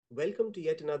Welcome to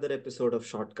yet another episode of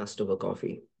Shortcast Over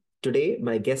Coffee. Today,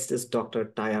 my guest is Dr.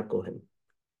 Taya Cohen.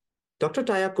 Dr.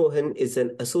 Taya Cohen is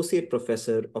an associate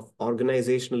professor of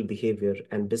organizational behavior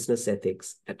and business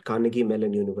ethics at Carnegie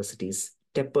Mellon University's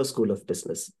Tepper School of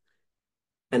Business.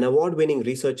 An award winning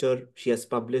researcher, she has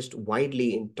published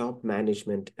widely in top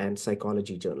management and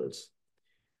psychology journals.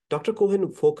 Dr.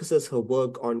 Cohen focuses her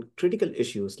work on critical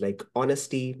issues like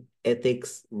honesty,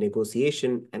 ethics,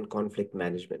 negotiation, and conflict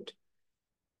management.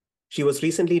 She was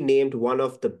recently named one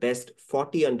of the best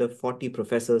 40 under 40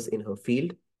 professors in her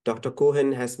field. Dr.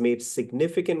 Cohen has made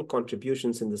significant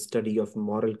contributions in the study of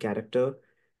moral character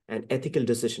and ethical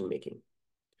decision making.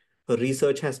 Her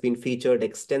research has been featured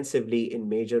extensively in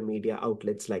major media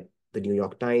outlets like the New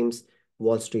York Times,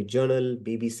 Wall Street Journal,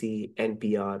 BBC,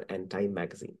 NPR, and Time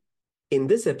magazine. In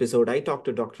this episode, I talked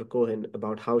to Dr. Cohen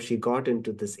about how she got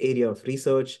into this area of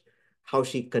research, how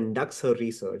she conducts her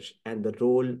research, and the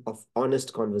role of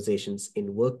honest conversations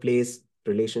in workplace,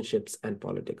 relationships, and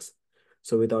politics.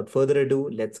 So, without further ado,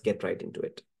 let's get right into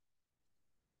it.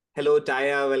 Hello,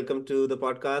 Taya. Welcome to the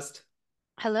podcast.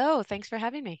 Hello, thanks for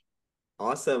having me.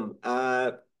 Awesome.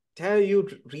 Taya, you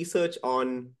research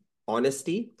on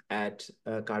honesty at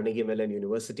Carnegie Mellon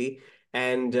University.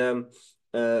 And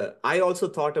I also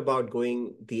thought about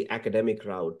going the academic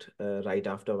route right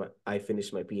after I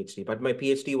finished my PhD, but my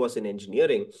PhD was in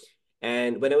engineering.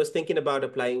 And when I was thinking about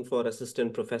applying for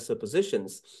assistant professor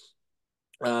positions,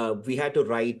 we had to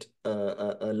write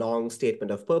a long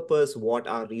statement of purpose, what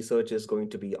our research is going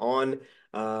to be on,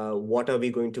 what are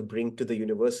we going to bring to the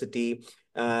university.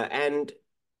 And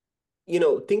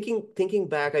thinking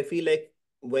back, I feel like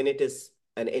when it is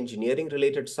an engineering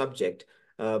related subject,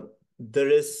 there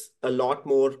is a lot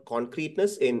more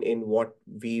concreteness in what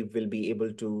we will be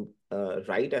able to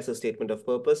write as a statement of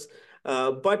purpose.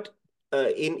 But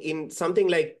in something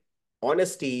like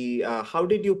honesty, how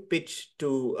did you pitch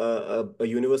to a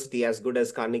university as good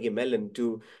as Carnegie Mellon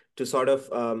to sort of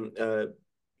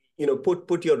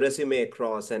put your resume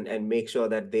across and make sure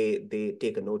that they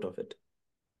take a note of it?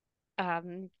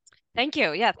 Um, Thank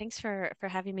you. Yeah, thanks for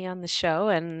having me on the show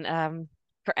and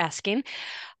for asking.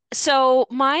 So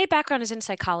my background is in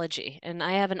psychology, and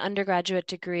I have an undergraduate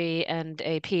degree and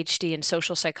a PhD in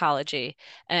social psychology.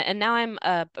 And now I'm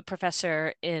a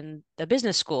professor in the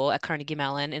business school at Carnegie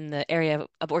Mellon in the area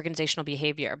of organizational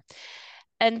behavior.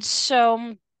 And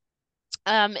so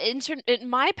in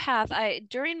my path, I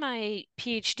during my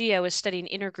PhD, I was studying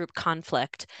intergroup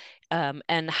conflict,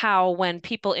 and how when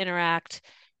people interact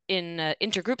in an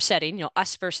intergroup setting,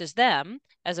 us versus them,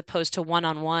 as opposed to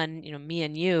one-on-one, me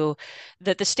and you,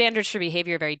 that the standards for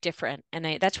behavior are very different.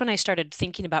 And that's when I started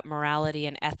thinking about morality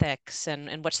and ethics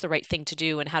and what's the right thing to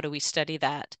do and how do we study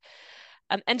that.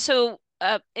 And so,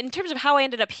 in terms of how I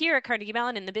ended up here at Carnegie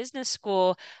Mellon in the business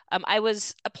school, I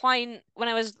was applying when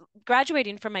I was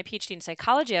graduating from my PhD in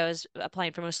psychology. I was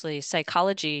applying for mostly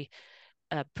psychology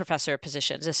professor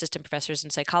positions, assistant professors in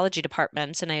psychology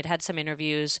departments, and I had had some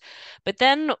interviews. But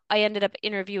then I ended up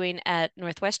interviewing at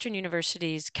Northwestern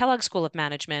University's Kellogg School of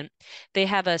Management. They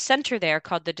have a center there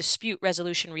called the Dispute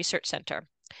Resolution Research Center.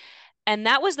 And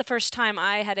that was the first time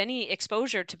I had any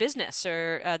exposure to business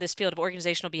or this field of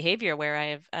organizational behavior where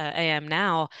I am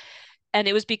now. And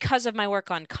it was because of my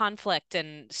work on conflict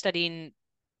and studying,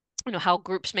 how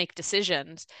groups make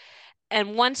decisions.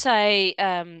 And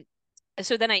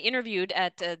so then I interviewed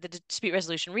at the Dispute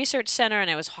Resolution Research Center,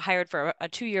 and I was hired for a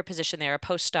 2-year position there, a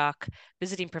postdoc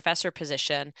visiting professor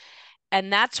position.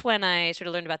 And that's when I sort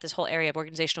of learned about this whole area of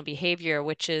organizational behavior,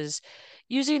 which is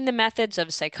using the methods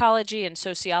of psychology and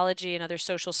sociology and other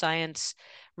social science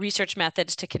research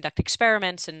methods to conduct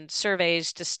experiments and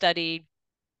surveys to study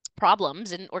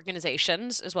problems in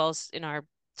organizations as well as in our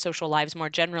social lives more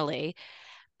generally.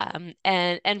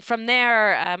 And from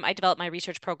there, I developed my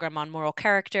research program on moral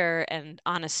character, and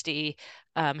honesty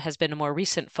has been a more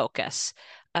recent focus.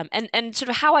 And sort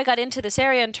of how I got into this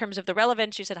area in terms of the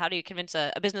relevance, you said, how do you convince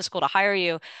a business school to hire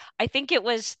you? I think it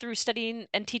was through studying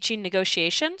and teaching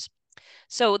negotiations.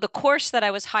 So the course that I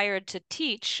was hired to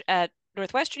teach at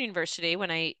Northwestern University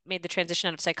when I made the transition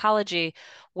out of psychology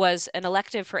was an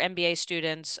elective for MBA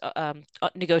students,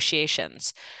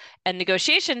 negotiations. And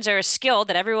negotiations are a skill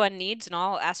that everyone needs in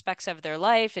all aspects of their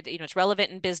life. It's relevant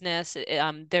in business.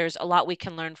 There's a lot we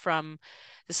can learn from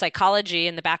the psychology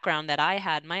and the background that I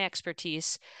had, my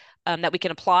expertise, that we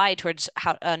can apply towards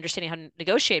how understanding how to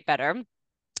negotiate better.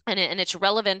 And it's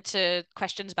relevant to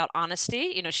questions about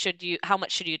honesty. How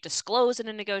much should you disclose in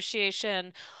a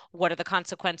negotiation? What are the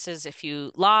consequences if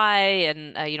you lie?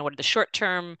 And what are the short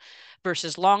term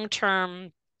versus long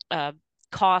term uh,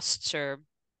 costs or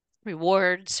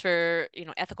rewards for,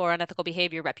 ethical or unethical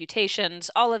behavior, reputations,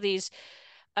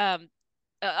 um,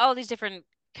 all these different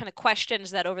kind of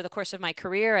questions that over the course of my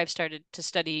career I've started to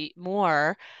study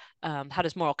more. How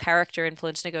does moral character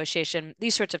influence negotiation?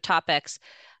 These sorts of topics.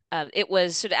 It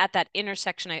was sort of at that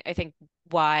intersection, I think,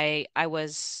 why I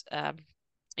was, when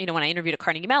I interviewed at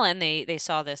Carnegie Mellon, they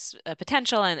saw this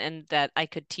potential and that I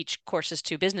could teach courses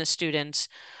to business students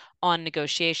on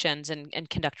negotiations and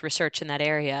conduct research in that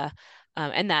area.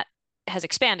 And that has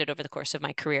expanded over the course of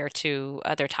my career to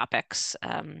other topics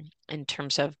in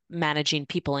terms of managing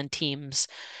people and teams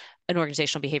and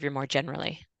organizational behavior more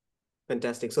generally.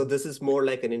 Fantastic. So this is more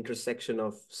like an intersection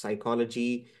of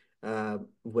psychology,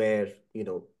 where,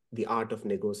 the art of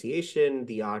negotiation,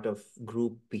 the art of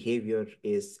group behavior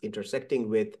is intersecting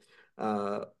with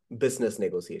business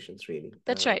negotiations, really.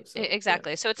 That's right. So yeah.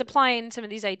 Exactly. So it's applying some of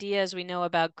these ideas we know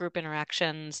about group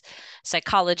interactions,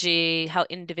 psychology, how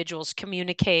individuals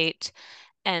communicate,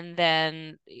 and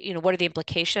then, what are the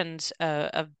implications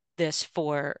of this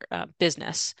for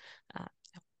business, uh,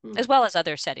 as Hmm. well as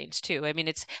other settings too. I mean,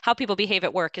 it's how people behave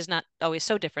at work is not always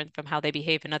so different from how they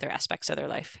behave in other aspects of their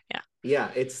life. Yeah.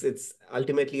 Yeah, it's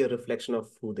ultimately a reflection of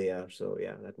who they are. So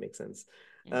yeah, that makes sense.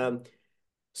 Mhm. Um,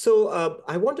 So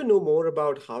I want to know more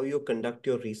about how you conduct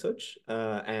your research.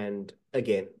 And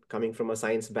again, coming from a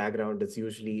science background, it's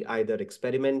usually either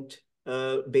experiment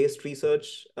based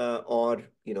research or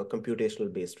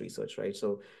computational based research, right?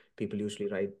 So people usually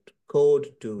write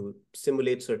code to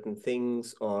simulate certain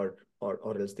things, or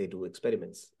else they do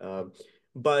experiments.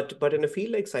 But in a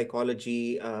field like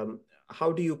psychology,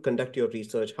 how do you conduct your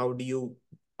research? How do you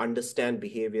understand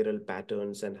behavioral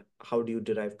patterns, and how do you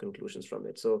derive conclusions from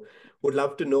it? So would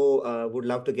love to know, would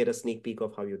love to get a sneak peek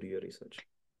of how you do your research.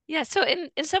 Yeah, so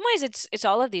in some ways it's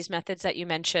all of these methods that you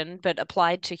mentioned, but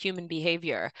applied to human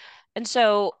behavior. And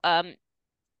so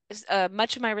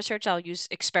much of my research, I'll use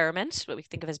experiments, what we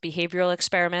think of as behavioral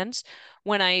experiments.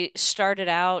 When I started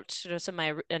out, sort of some of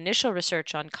my initial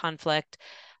research on conflict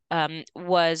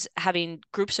was having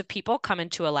groups of people come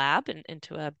into a lab and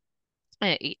into a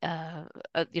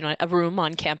room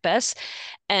on campus,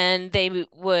 and they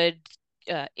would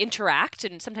interact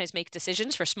and sometimes make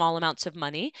decisions for small amounts of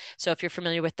money. So if you're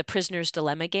familiar with the prisoner's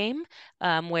dilemma game,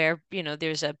 where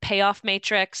there's a payoff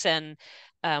matrix, and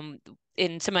um,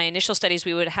 in some of my initial studies,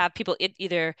 we would have people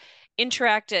either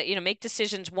interact, make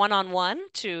decisions one on one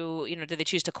to, do they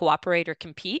choose to cooperate or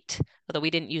compete? Although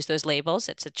we didn't use those labels,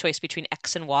 it's a choice between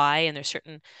X and Y, and there's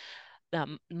certain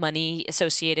money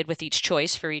associated with each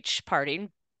choice for each party.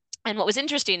 And what was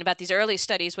interesting about these early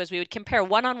studies was we would compare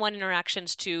one-on-one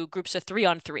interactions to groups of three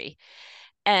on three.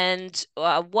 And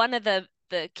one of the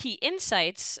key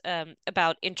insights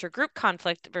about intergroup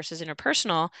conflict versus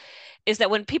interpersonal is that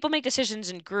when people make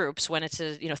decisions in groups, when it's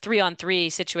a three on three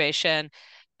situation,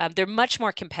 they're much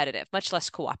more competitive, much less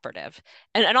cooperative,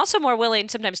 and also more willing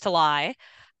sometimes to lie.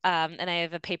 And I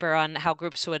have a paper on how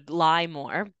groups would lie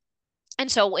more.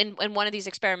 And so in one of these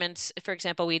experiments, for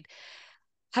example, we'd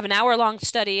have an hour-long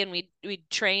study, and we'd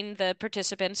train the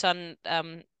participants on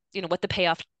what the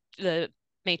payoff, the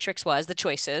matrix was, the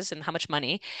choices, and how much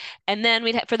money. And then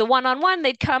we'd have, for the one-on-one,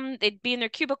 they'd be in their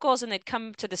cubicles, and they'd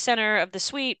come to the center of the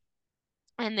suite,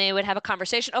 and they would have a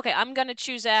conversation. Okay, I'm going to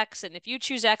choose X, and if you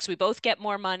choose X, we both get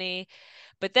more money.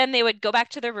 But then they would go back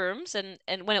to their rooms, and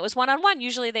when it was one-on-one,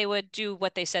 usually they would do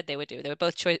what they said they would do. They would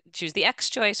both choose the X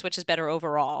choice, which is better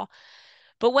overall.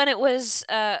 But when it was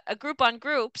a group on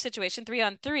group situation, three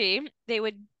on three, they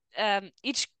would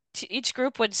each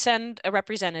group would send a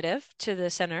representative to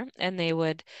the center, and they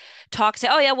would talk, say,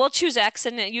 "Oh yeah, we'll choose X,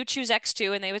 and you choose X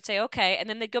too," and they would say, "Okay," and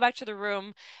then they'd go back to the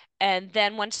room. And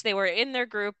then once they were in their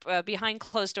group, behind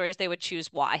closed doors, they would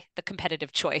choose Y, the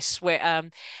competitive choice.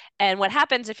 And what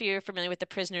happens if you're familiar with the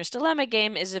prisoner's dilemma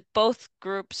game is if both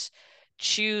groups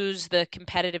choose the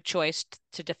competitive choice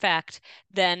to defect,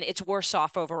 then it's worse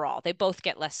off overall. They both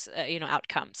get less,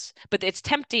 outcomes. But it's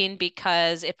tempting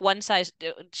because if one side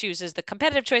chooses the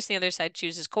competitive choice, and the other side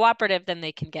chooses cooperative, then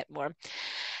they can get more.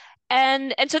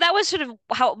 And so that was sort of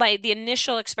how the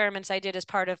initial experiments I did as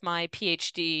part of my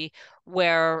PhD,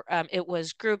 where it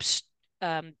was groups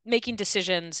making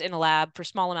decisions in a lab for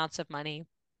small amounts of money.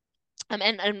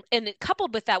 And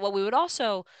coupled with that, what we would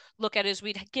also look at is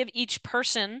we'd give each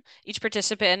person, each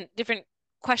participant, different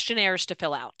questionnaires to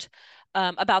fill out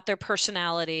about their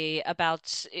personality,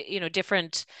 about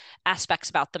different aspects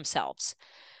about themselves.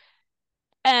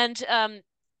 And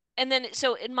then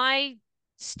so in my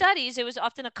studies, it was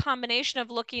often a combination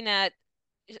of looking at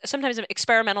sometimes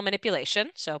experimental manipulation,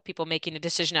 so people making a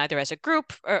decision either as a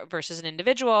group or versus an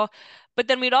individual. But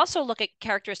then we'd also look at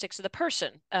characteristics of the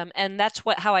person, and that's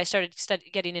how I started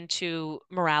getting into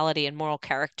morality and moral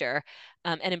character,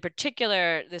 and in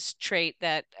particular, this trait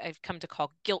that I've come to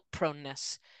call guilt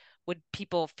proneness. Would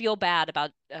people feel bad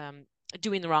about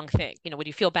doing the wrong thing? Would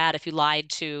you feel bad if you lied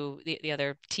to the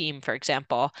other team, for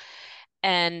example?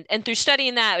 And through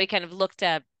studying that, we kind of looked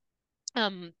at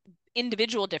um,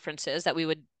 individual differences that we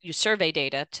would use survey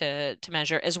data to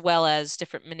measure, as well as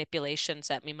different manipulations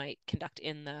that we might conduct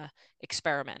in the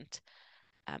experiment.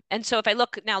 And so if I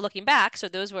look now looking back, so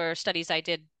those were studies I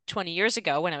did 20 years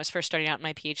ago when I was first starting out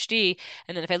my PhD.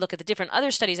 And then if I look at the different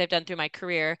other studies I've done through my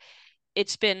career,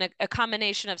 it's been a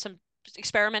combination of some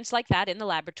experiments like that in the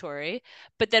laboratory,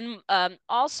 but then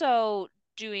also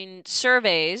doing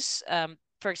surveys.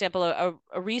 For example,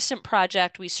 a recent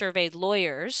project, we surveyed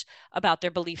lawyers about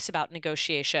their beliefs about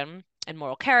negotiation and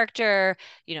moral character,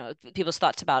 people's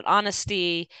thoughts about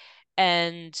honesty.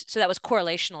 And so that was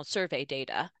correlational survey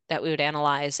data that we would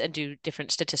analyze and do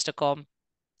different statistical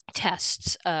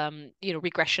tests,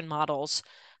 regression models,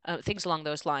 things along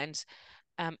those lines.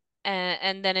 Um,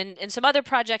 and then in some other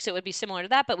projects, it would be similar to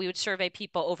that, but we would survey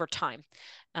people over time.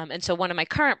 And so one of my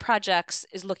current projects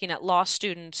is looking at law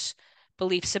students'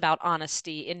 beliefs about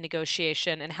honesty in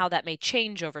negotiation and how that may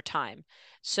change over time.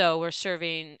 So we're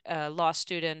surveying law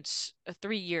students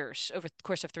 3 years, over the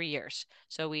course of 3 years.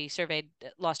 So we surveyed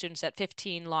law students at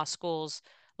 15 law schools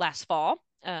last fall,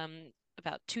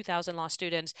 about 2,000 law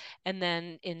students. And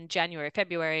then in January,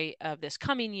 February of this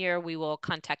coming year, we will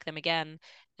contact them again,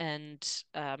 and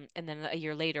then a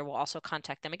year later we'll also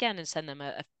contact them again and send them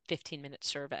a 15-minute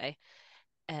survey.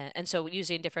 And so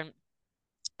using different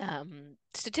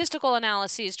statistical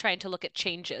analyses, trying to look at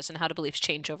changes and how do beliefs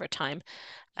change over time.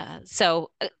 Kind of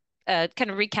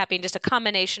recapping, just a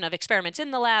combination of experiments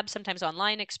in the lab, sometimes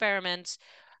online experiments,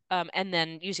 and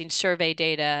then using survey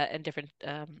data and different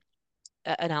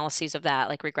analyses of that,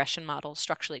 like regression models,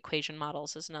 structural equation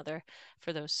models is another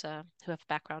for those who have a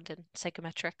background in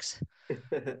psychometrics.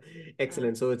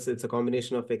 Excellent. So it's a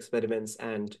combination of experiments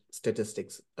and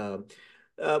statistics. Uh,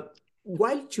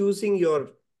 while choosing your,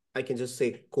 I can just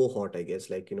say cohort, I guess,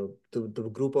 like, the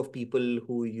group of people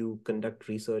who you conduct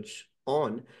research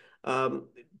on, um,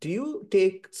 do you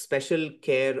take special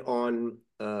care on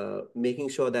making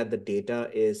sure that the data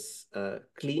is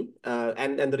clean?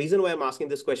 And the reason why I'm asking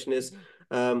this question is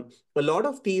Mhm. a lot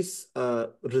of these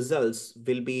results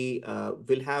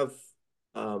will have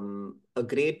a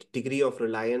great degree of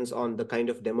reliance on the kind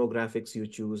of demographics you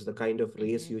choose, the kind of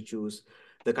race Mhm. you choose,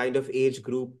 the kind of age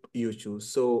group you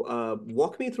choose. So,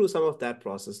 walk me through some of that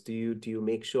process. Do you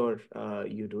make sure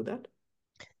you do that?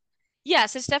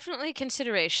 Yes, it's definitely a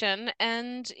consideration.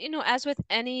 And, as with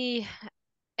any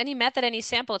method, any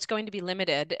sample, it's going to be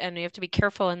limited, and we have to be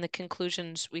careful in the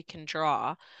conclusions we can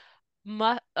draw.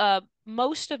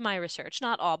 Most of my research,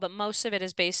 not all, but most of it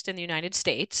is based in the United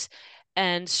States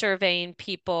and surveying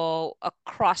people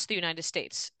across the United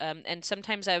States. And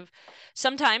sometimes I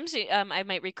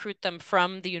might recruit them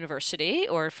from the university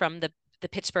or from the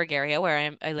Pittsburgh area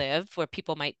where I live, where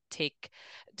people might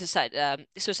decide.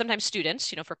 So sometimes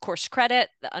students, for course credit,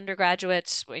 the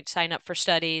undergraduates might sign up for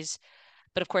studies,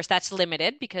 but of course, that's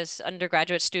limited because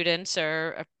undergraduate students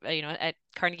at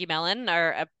Carnegie Mellon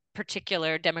are a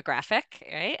particular demographic,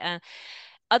 right?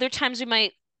 Other times we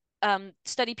might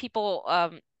study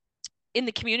people in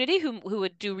the community who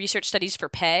would do research studies for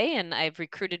pay, and I've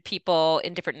recruited people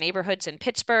in different neighborhoods in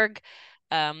Pittsburgh,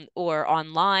 or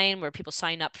online where people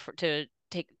sign up to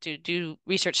do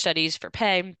research studies for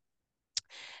pay.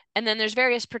 And then there's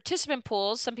various participant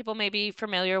pools. Some people may be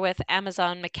familiar with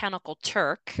Amazon Mechanical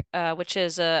Turk, which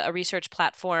is a research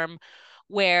platform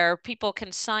where people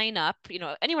can sign up,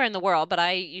 anywhere in the world, but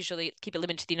I usually keep it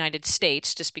limited to the United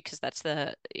States just because that's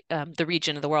the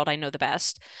region of the world I know the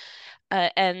best.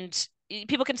 And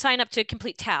people can sign up to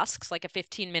complete tasks like a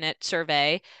 15-minute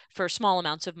survey for small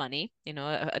amounts of money,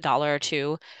 a dollar or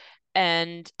two,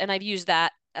 and I've used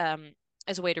that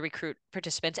as a way to recruit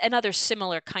participants and other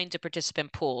similar kinds of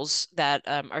participant pools that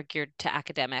are geared to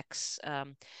academics.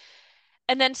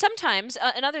 And then sometimes,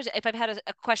 in others, if I've had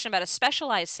a question about a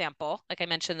specialized sample, like I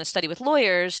mentioned, the study with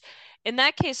lawyers, in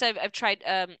that case, I've tried,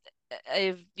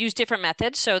 I've used different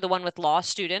methods. So the one with law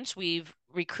students, we've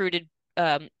recruited,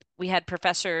 we had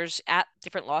professors at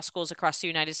different law schools across the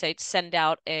United States send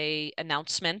out a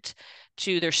announcement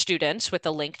to their students with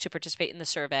a link to participate in the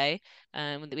survey. We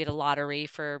had a lottery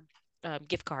for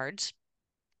gift cards.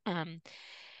 Um,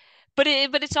 but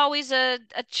it's always a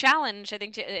challenge, I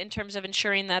think, in terms of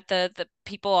ensuring that the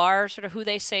people are sort of who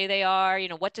they say they are.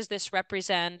 What does this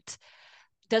represent?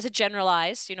 does it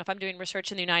generalize? If I'm doing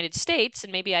research in the United States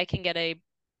and maybe I can get a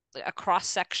cross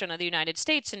section of the United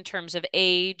States in terms of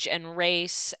age and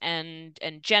race and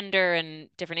gender and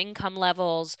different income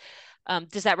levels.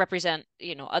 Does that represent,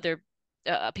 other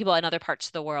people in other parts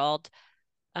of the world?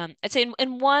 I'd say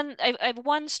in one, I have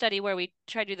one study where we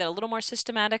tried to do that a little more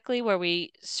systematically, where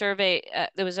we survey.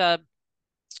 There was a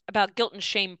about guilt and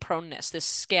shame proneness, this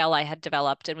scale I had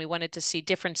developed, and we wanted to see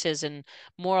differences in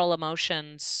moral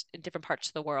emotions in different parts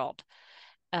of the world,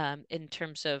 in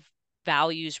terms of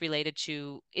values related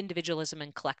to individualism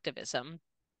and collectivism,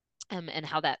 and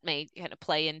how that may kind of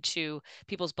play into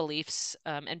people's beliefs,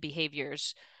 and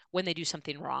behaviors when they do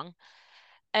something wrong.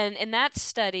 And in that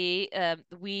study,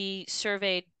 we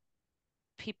surveyed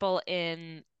people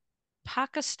in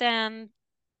Pakistan,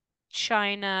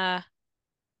 China.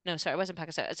 No, sorry, it wasn't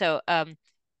Pakistan. So, oh,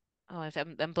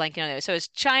 I'm blanking on it. So it's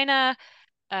China,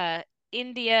 uh,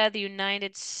 India, the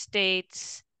United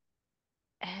States,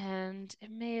 and it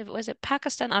may have, was it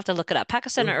Pakistan? I'll have to look it up.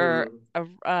 Pakistan or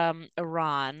Mm-hmm.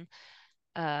 Iran.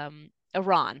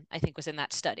 Iran, I think, was in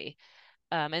that study.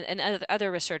 And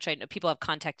other research, I know people have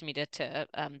contacted me to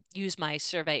use my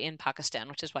survey in Pakistan,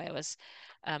 which is why I was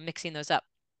mixing those up.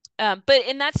 But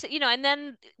in that, and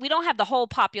then we don't have the whole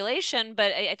population,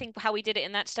 but I think how we did it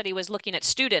in that study was looking at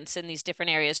students in these different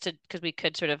areas because we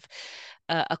could sort of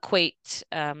equate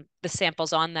the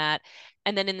samples on that.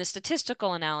 And then in the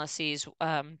statistical analyses,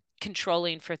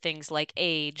 controlling for things like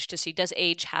age to see, does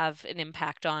age have an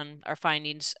impact on our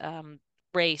findings?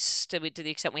 Race, to the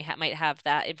extent we might have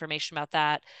that information about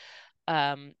that,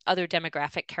 other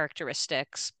demographic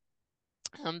characteristics.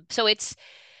 So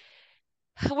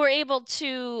we're able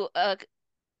to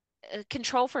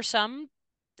control for some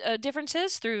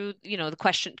differences through, the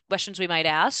questions we might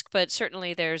ask, but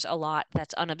certainly there's a lot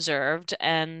that's unobserved.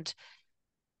 And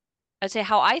I'd say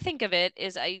how I think of it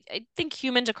is I think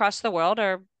humans across the world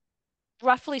are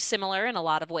roughly similar in a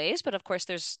lot of ways, but of course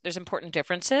there's important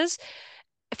differences.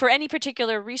 For any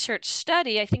particular research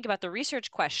study, I think about the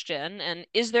research question and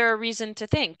is there a reason to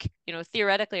think,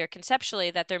 theoretically or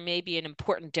conceptually, that there may be an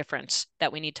important difference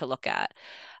that we need to look at?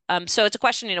 So it's a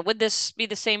question, would this be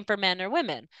the same for men or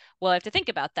women? Well, I have to think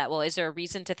about that. Well, is there a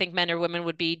reason to think men or women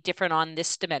would be different on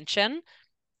this dimension?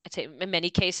 I'd say in many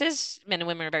cases, men and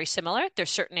women are very similar.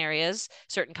 There's certain areas,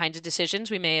 certain kinds of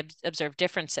decisions we may observe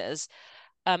differences.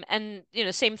 And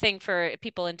same thing for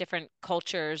people in different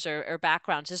cultures or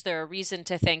backgrounds. Is there a reason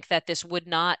to think that this would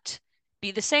not be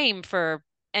the same for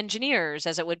engineers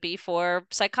as it would be for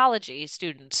psychology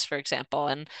students, for example?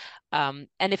 And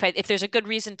if there's a good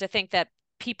reason to think that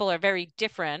people are very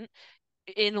different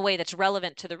in a way that's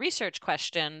relevant to the research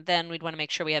question, then we'd want to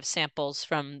make sure we have samples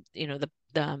from,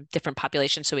 the different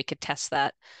populations so we could test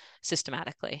that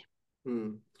systematically.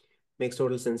 Hmm. Makes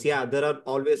total sense. Yeah, there are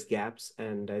always gaps,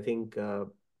 and I think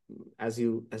as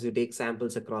you take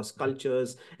samples across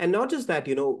cultures, and not just that,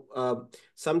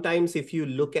 sometimes if you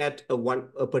look at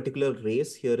a particular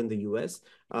race here in the U.S.,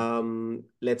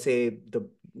 let's say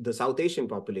the South Asian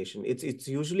population, it's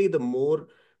usually the more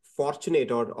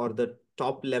fortunate or the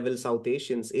top level South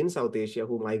Asians in South Asia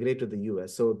who migrate to the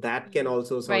US. So that can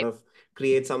also sort Right. of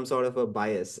create some sort of a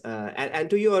bias. And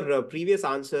to your previous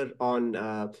answer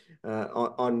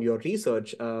on your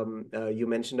research, you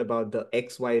mentioned about the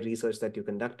XY research that you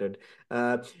conducted.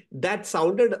 That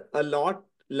sounded a lot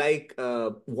like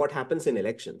what happens in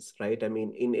elections, right? I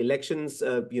mean, in elections,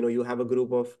 you have a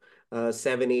group of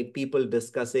 7, 8 people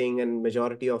discussing, and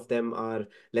majority of them are,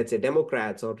 let's say,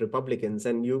 Democrats or Republicans,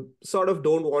 and you sort of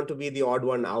don't want to be the odd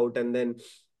one out. And then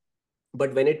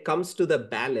but when it comes to the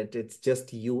ballot, it's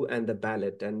just you and the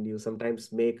ballot, and you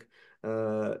sometimes make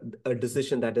a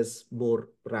decision that is more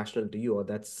rational to you, or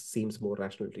that seems more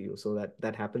rational to you. So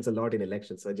that happens a lot in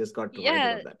elections. So I just got reminded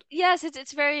Yeah, of that. yes,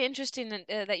 it's very interesting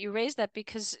that you raised that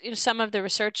because some of the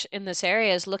research in this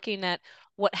area is looking at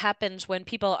what happens when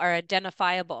people are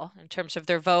identifiable in terms of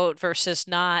their vote versus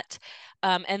not.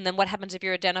 And then what happens if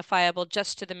you're identifiable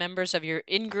just to the members of your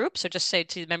in group, so just say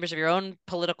to the members of your own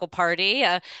political party,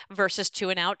 versus to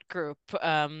an out group.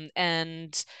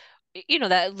 And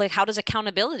that, like, how does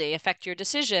accountability affect your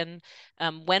decision?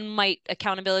 When might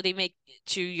accountability make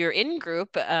to your in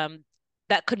group,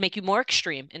 that could make you more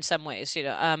extreme in some ways,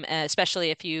 especially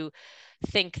if you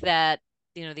think that,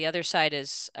 the other side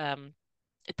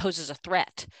it poses a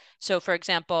threat. So, for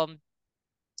example,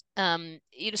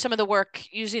 some of the work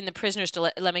using the prisoner's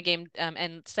dilemma game,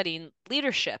 and studying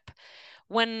leadership,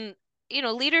 when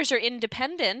leaders are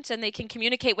independent and they can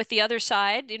communicate with the other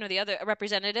side, the other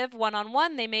representative one on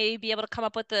one, they may be able to come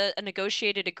up with a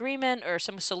negotiated agreement or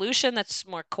some solution that's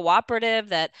more cooperative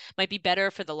that might be better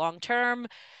for the long term.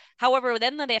 However,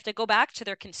 then they have to go back to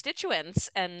their constituents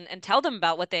and tell them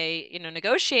about what they,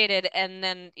 negotiated. And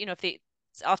then, if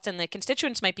often the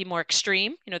constituents might be more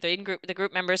extreme, the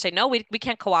group members say, no, we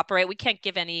can't cooperate. We can't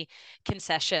give any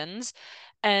concessions.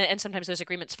 And sometimes those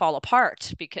agreements fall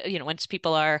apart because, once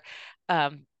people are,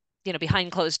 um,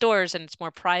 behind closed doors and it's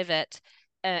more private.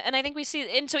 And I think we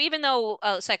see, and so even though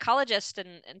psychologists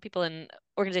and people in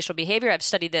organizational behavior have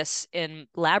studied this in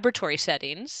laboratory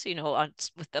settings,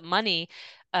 with the money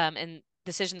and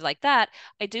decisions like that,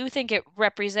 I do think it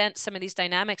represents some of these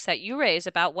dynamics that you raise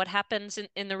about what happens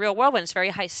in the real world when it's very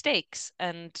high stakes.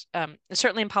 And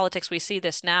certainly in politics, we see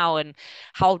this now and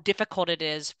how difficult it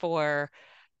is for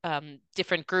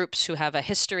different groups who have a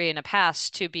history and a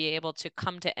past to be able to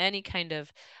come to any kind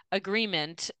of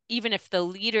agreement, even if the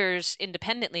leaders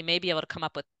independently may be able to come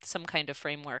up with some kind of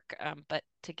framework, but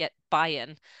to get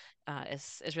buy-in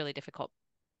is really difficult.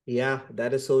 Yeah,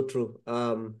 that is so true.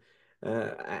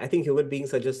 I think human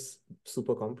beings are just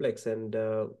super complex, and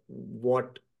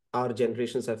what our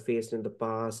generations have faced in the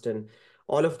past, and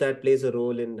all of that plays a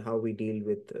role in how we deal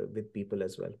with people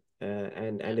as well.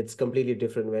 And Yeah. it's completely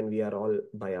different when we are all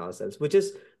by ourselves, which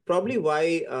is probably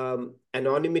why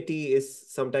anonymity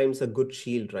is sometimes a good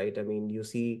shield, right? I mean, you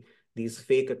see these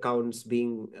fake accounts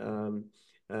being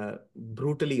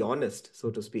brutally honest,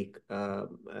 so to speak,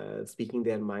 speaking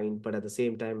their mind. But at the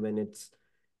same time,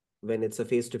 when it's a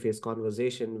face-to-face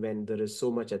conversation, when there is so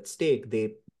much at stake,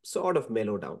 they sort of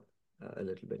mellow down a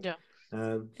little bit. Yeah.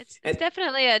 Um, It's and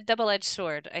definitely a double-edged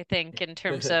sword, I think, in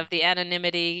terms of the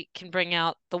anonymity can bring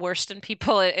out the worst in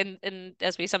people and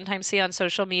as we sometimes see on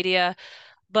social media,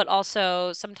 but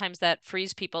also sometimes that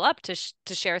frees people up to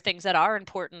share things that are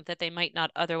important that they might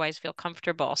not otherwise feel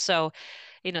comfortable. So,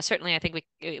 certainly I think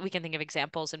we can think of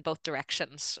examples in both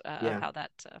directions of yeah, how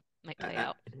that might Uh, play uh,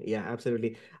 out. yeah,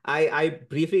 absolutely. I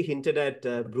briefly hinted at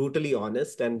brutally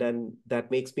honest, and then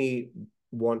that makes me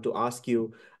want to ask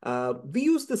you. We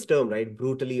use this term, right?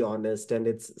 Brutally honest, and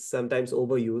it's sometimes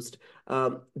overused.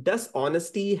 Does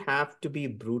honesty have to be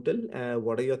brutal?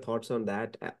 What are your thoughts on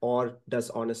that? Or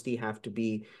does honesty have to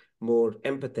be more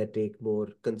empathetic, more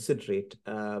considerate?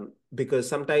 Because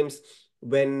sometimes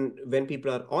when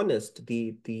people are honest,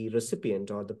 the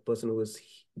recipient or the person who is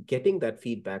getting that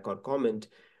feedback or comment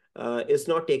is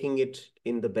not taking it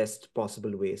in the best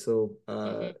possible way. So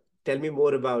Hmm. tell me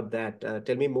more about that.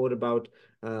 Tell me more about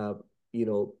uh,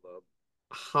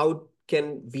 how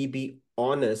can we be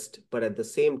honest, but at the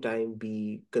same time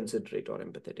be considerate or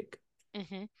empathetic?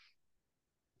 Hmm.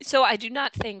 So I do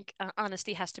not think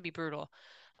honesty has to be brutal.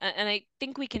 And I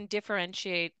think we can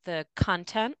differentiate the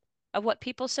content of what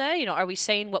people say. Are we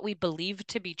saying what we believe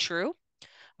to be true?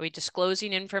 Are we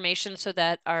disclosing information so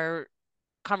that our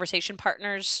conversation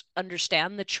partners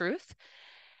understand the truth?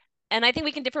 And I think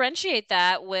we can differentiate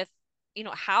that with,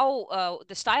 how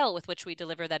the style with which we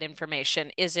deliver that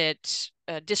information. Is it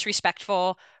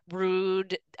disrespectful,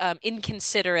 rude,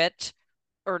 inconsiderate,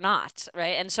 or not,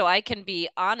 right? And so I can be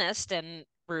honest and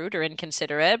rude or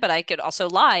inconsiderate, but I could also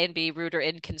lie and be rude or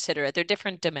inconsiderate. They're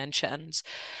different dimensions.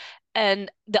 And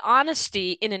the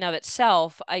honesty in and of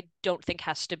itself, I don't think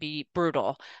has to be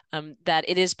brutal. That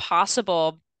it is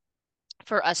possible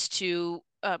for us to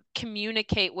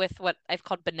communicate with what I've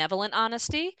called benevolent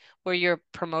honesty, where you're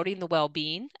promoting the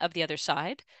well-being of the other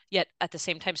side, yet at the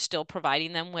same time still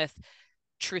providing them with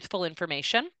truthful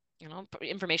information,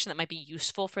 information that might be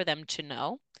useful for them to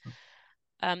know.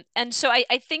 And so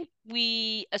I think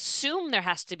we assume there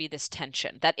has to be this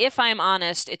tension that if I'm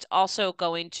honest, it's also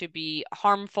going to be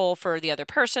harmful for the other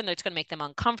person. It's going to make them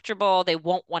uncomfortable. They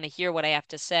won't want to hear what I have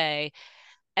to say.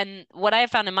 And what I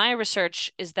have found in my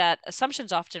research is that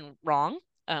assumption's often wrong,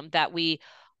 that we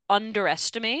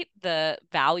underestimate the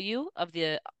value of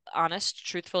the honest,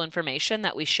 truthful information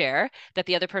that we share, that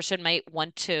the other person might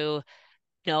want to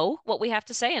know what we have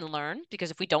to say and learn,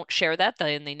 because if we don't share that,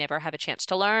 then they never have a chance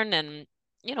to learn. And,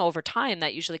 over time,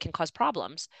 that usually can cause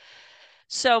problems.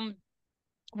 So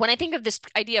when I think of this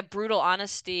idea of brutal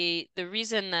honesty, the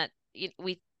reason that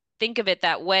we think of it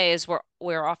that way is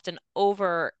we're often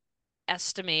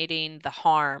overestimating the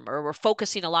harm, or we're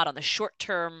focusing a lot on the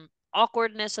short-term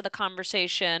awkwardness of the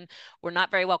conversation. We're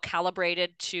not very well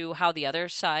calibrated to how the other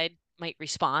side might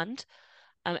respond.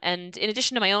 And in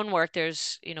addition to my own work,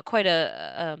 there's quite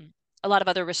a lot of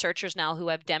other researchers now who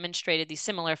have demonstrated these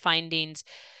similar findings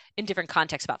in different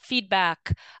contexts about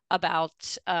feedback,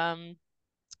 about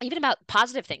even about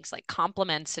positive things like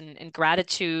compliments and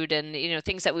gratitude, and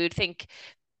things that we would think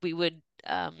we would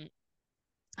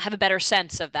have a better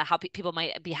sense of that, how people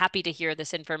might be happy to hear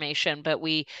this information, but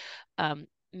we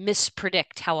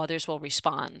mispredict how others will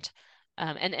respond.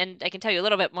 And I can tell you a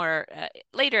little bit more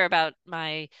later about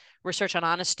my research on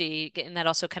honesty, and that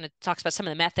also kind of talks about some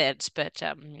of the methods. But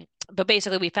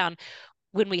basically, we found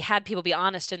when we had people be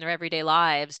honest in their everyday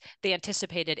lives, they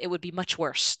anticipated it would be much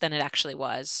worse than it actually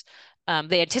was.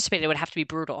 They anticipated it would have to be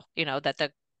brutal,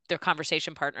 that their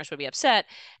conversation partners would be upset.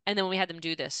 And then when we had them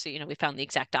do this, we found the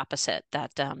exact opposite,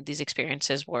 that these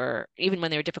experiences were, even when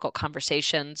they were difficult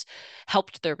conversations,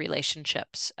 helped their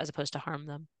relationships as opposed to harm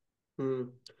them. Hmm.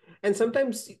 And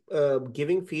sometimes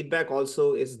giving feedback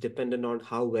also is dependent on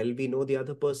how well we know the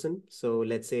other person. So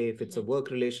let's say if it's a Mhm. work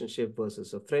relationship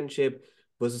versus a friendship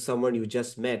versus someone you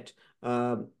just met,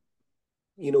 um,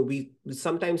 we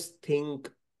sometimes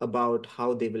think about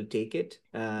how they will take it,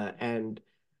 and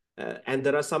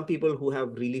there are some people who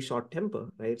have really short temper,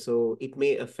 right? So it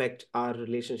may affect our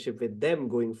relationship with them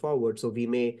going forward. So we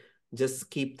may just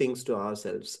keep things to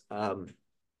ourselves.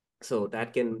 So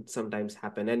that can sometimes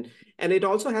happen, and it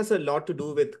also has a lot to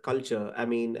do with culture. I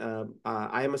mean,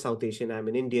 I am a South Asian, I'm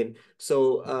an Indian,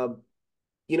 so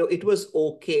it was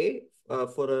okay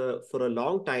for a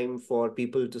long time for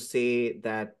people to say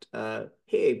that,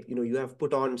 hey, you have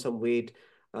put on some weight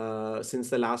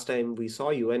since the last time we saw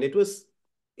you, and it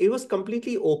was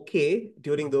completely okay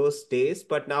during those days.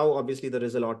 But now obviously there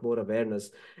is a lot more awareness,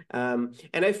 and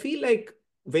I feel like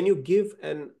when you give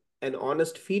an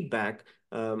honest feedback,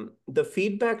 the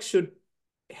feedback should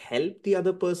help the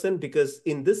other person, because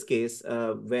in this case,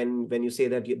 when you say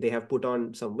that they have put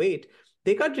on some weight,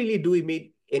 they can't really do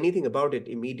anything about it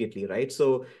immediately, right?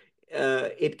 So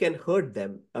it can hurt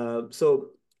them. So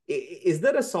is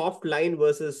there a soft line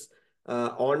versus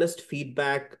honest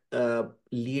feedback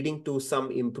leading to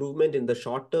some improvement in the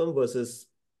short term versus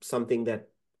something that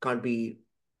can't be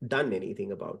done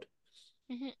anything about?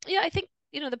 Yeah, I think,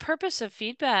 the purpose of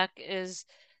feedback is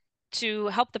to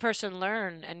help the person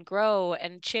learn and grow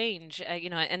and change,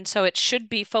 and so it should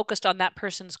be focused on that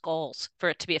person's goals for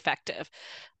it to be effective.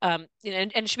 And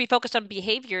it should be focused on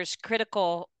behaviors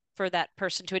critical for that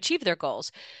person to achieve their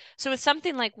goals. So with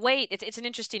something like weight, it's an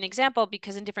interesting example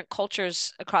because in different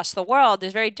cultures across the world,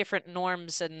 there's very different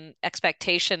norms and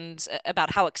expectations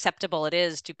about how acceptable it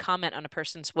is to comment on a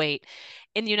person's weight.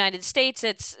 In the United States,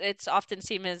 it's often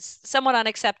seen as somewhat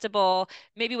unacceptable,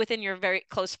 maybe within your very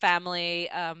close family.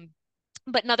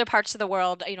 But in other parts of the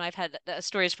world, I've had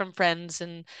stories from friends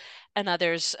and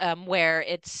others where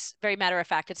it's very matter of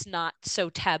fact. It's not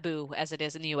so taboo as it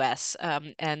is in the U.S.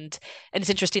 And it's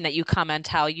interesting that you comment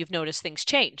how you've noticed things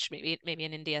change. Maybe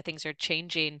in India things are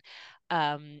changing.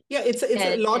 Yeah, it's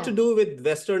a And lot to yeah, do with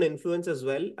Western influence as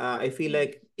well. I feel mm,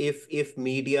 like if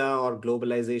media or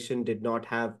globalization did not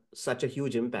have such a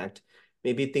huge impact,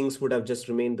 maybe things would have just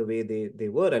remained the way they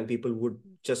were, and people would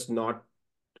just not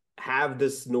have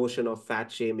this notion of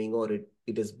fat shaming, or it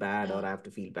is bad, or yeah, I have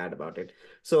to feel bad about it.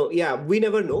 So yeah, we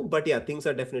never know, but yeah, things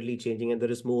are definitely changing, and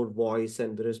there is more voice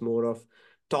and there is more of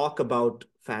talk about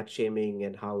fat shaming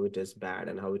and how it is bad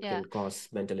and how it yeah. can cause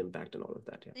mental impact and all of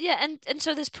that. Yeah. Yeah, and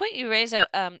so this point you raise,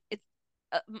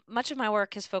 much of my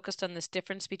work is focused on this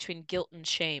difference between guilt and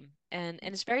shame, and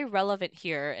it's very relevant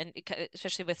here, and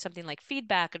especially with something like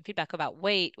feedback and feedback about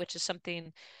weight, which is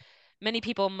something many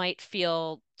people might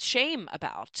feel shame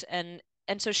about, and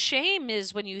so shame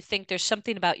is when you think there's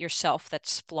something about yourself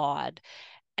that's flawed,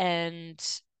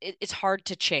 and it's hard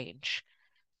to change,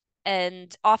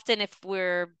 and often if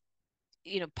we're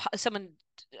someone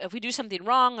if we do something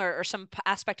wrong or some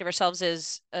aspect of ourselves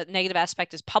is a negative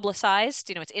aspect is publicized,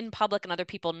 it's in public and other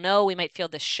people know, we might feel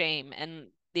this shame. And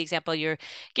the example you're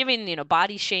giving,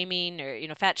 body shaming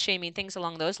or, fat shaming, things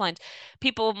along those lines,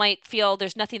 people might feel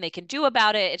there's nothing they can do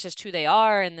about it. It's just who they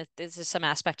are. And that this is some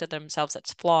aspect of themselves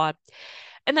that's flawed.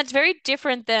 And that's very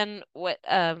different than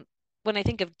when I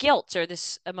think of guilt or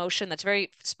this emotion that's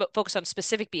very focused on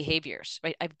specific behaviors,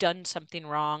 right? I've done something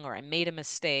wrong or I made a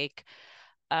mistake.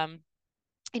 Um,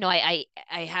 I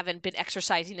haven't been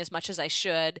exercising as much as I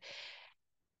should.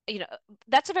 You know,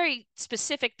 that's a very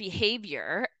specific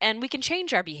behavior, and we can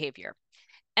change our behavior.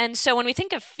 And so when we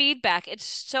think of feedback, it's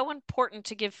so important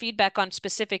to give feedback on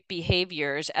specific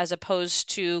behaviors as opposed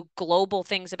to global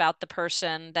things about the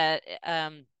person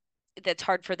that's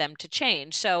hard for them to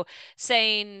change. So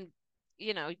saying,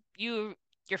 you're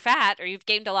fat or you've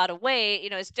gained a lot of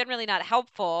weight, is generally not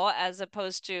helpful as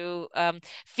opposed to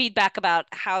feedback about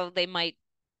how they might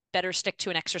better stick to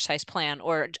an exercise plan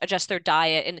or adjust their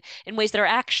diet in ways that are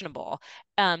actionable.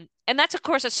 And that's, of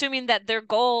course, assuming that their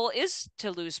goal is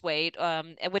to lose weight,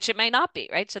 which it may not be,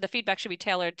 right? So the feedback should be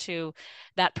tailored to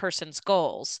that person's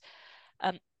goals.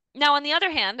 Um, Now, on the other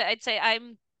hand, I'd say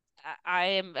I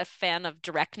am a fan of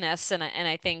directness, and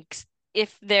I think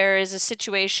if there is a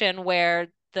situation where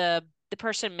the the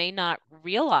person may not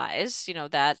realize,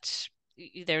 that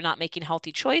they're not making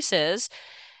healthy choices,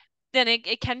 then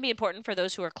it can be important for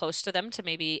those who are close to them to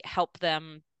maybe help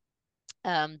them,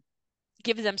 um,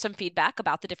 give them some feedback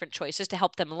about the different choices to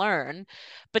help them learn.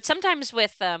 But sometimes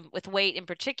with weight in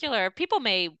particular, people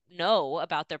may know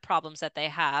about their problems that they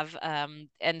have,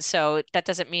 and so that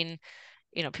doesn't mean,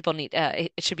 people need,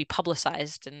 it should be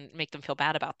publicized and make them feel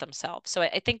bad about themselves. So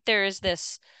I think there is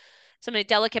this some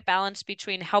delicate balance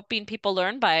between helping people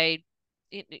learn by,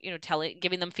 telling,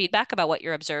 giving them feedback about what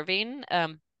you're observing.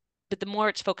 But the more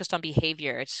it's focused on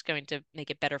behavior, it's going to make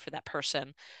it better for that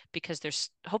person because there's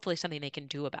hopefully something they can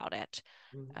do about it,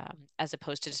 Mhm. as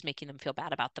opposed to just making them feel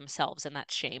bad about themselves. And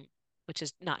that's shame, which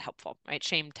is not helpful, right?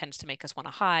 Shame tends to make us want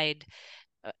to hide,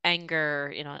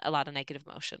 anger, a lot of negative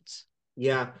emotions.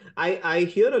 Yeah, I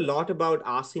hear a lot about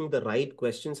asking the right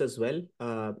questions as well,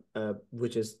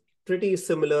 which is pretty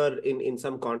similar in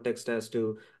some context as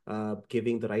to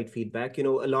giving the right feedback. You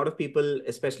know, a lot of people,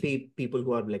 especially people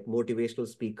who are like motivational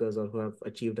speakers or who have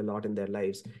achieved a lot in their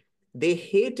lives, they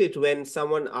hate it when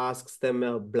someone asks them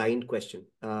a blind question,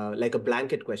 like a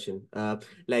blanket question,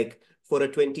 like for a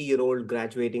 20-year-old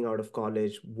graduating out of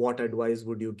college, what advice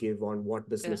would you give on what Yeah.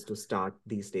 business to start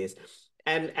these days?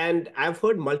 And I've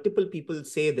heard multiple people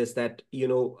say this, that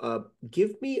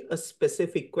give me a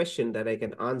specific question that I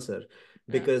can answer,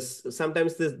 Yeah. because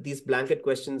sometimes these blanket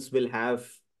questions will have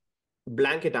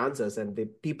blanket answers, and the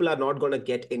people are not going to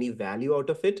get any value out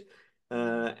of it.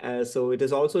 Hmm. So it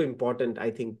is also important,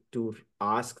 I think, to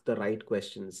ask the right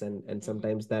questions, and Hmm.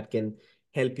 sometimes that can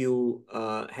help you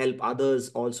help others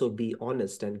also be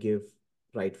honest and give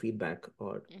right feedback.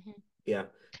 Or Hmm. yeah.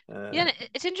 Yeah, uh, and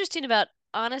it's interesting about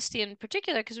honesty in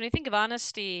particular, because when we think of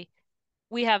honesty,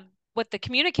 we have what the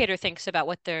communicator thinks about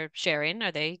what they're sharing.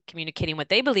 Are they communicating what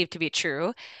they believe to be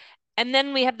true? And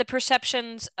then we have the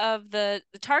perceptions of the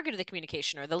target of the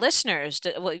communication or the listeners.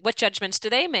 What judgments do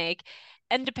they make?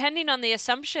 And depending on the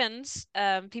assumptions,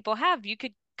 people have, you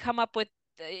could come up with,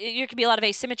 there could be a lot of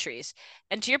asymmetries.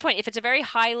 And to your point, if it's a very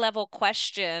high level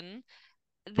question,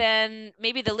 then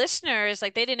maybe the listeners,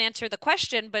 like, they didn't answer the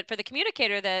question, but for the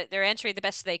communicator, that they're answering the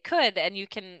best they could. And you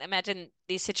can imagine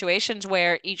these situations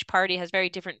where each party has very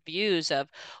different views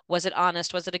of, was it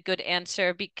honest, was it a good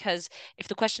answer? Because if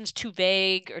the question's too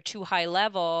vague or too high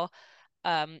level,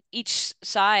 each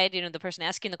side, the person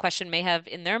asking the question may have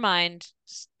in their mind,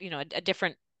 a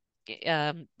different,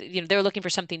 they're looking for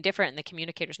something different, and the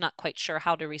communicator's not quite sure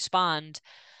how to respond.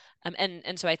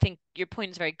 And so I think your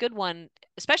point is a very good one,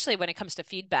 especially when it comes to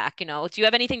feedback. Do you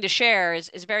have anything to share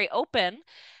is very open,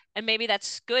 and maybe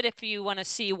that's good if you want to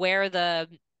see where the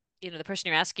person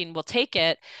you're asking will take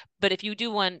it. But if you do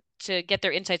want to get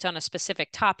their insights on a specific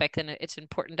topic, then it's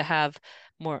important to have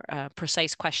more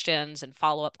precise questions and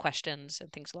follow-up questions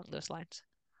and things along those lines.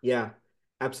 Yeah,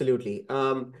 absolutely.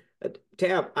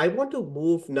 Taya, I want to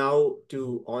move now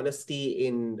to honesty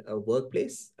in a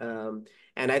workplace.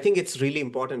 And I think it's really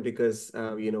important because,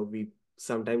 we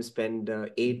sometimes spend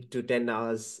 8 to 10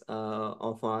 hours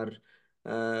of our,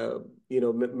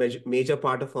 major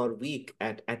part of our week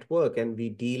at work, and we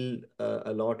deal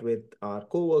a lot with our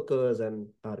coworkers and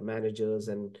our managers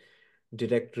and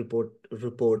direct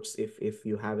reports if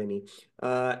you have any.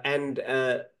 And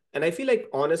I feel like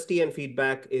honesty and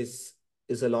feedback is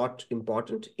a lot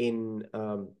important in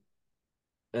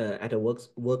at a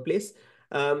workplace.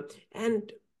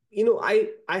 And I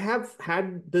have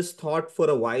had this thought for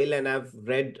a while, and I've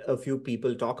read a few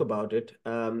people talk about it,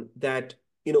 that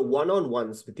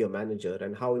one-on-ones with your manager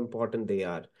and how important they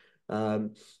are.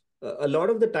 um, a lot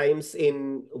of the times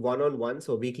in one-on-ones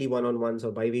or weekly one-on-ones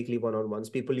or bi-weekly one-on-ones,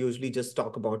 people usually just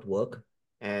talk about work,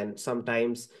 and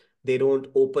sometimes they don't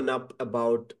open up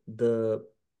about the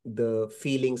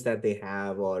feelings that they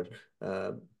have, or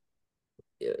uh,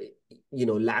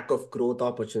 lack of growth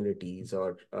opportunities,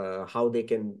 or how they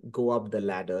can go up the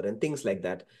ladder and things like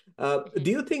that. Mhm.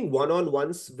 Do you think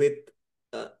one-on-ones with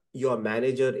your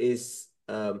manager is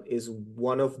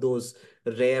one of those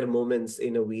rare moments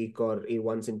in a week or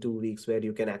once in 2 weeks where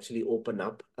you can actually open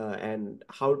up, and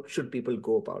how should people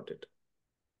go about it?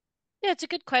 Yeah, it's a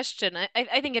good question.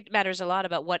 I think it matters a lot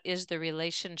about what is the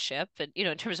relationship, and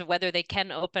in terms of whether they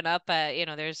can open up.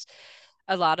 There's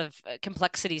a lot of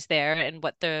complexities there, and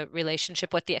what the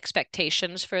relationship, what the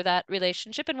expectations for that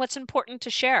relationship, and what's important to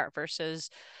share versus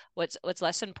what's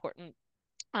less important.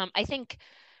 I think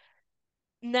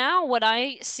now what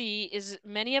I see is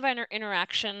many of our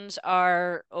interactions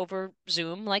are over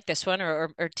Zoom, like this one,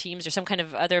 or Teams, or some kind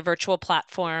of other virtual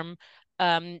platform.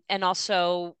 And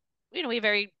also, we have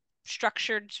very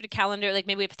structured sort of calendar, like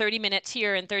maybe we have 30 minutes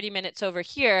here and 30 minutes over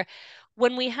here.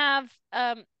 When we have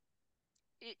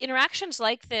interactions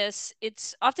like this,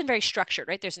 it's often very structured,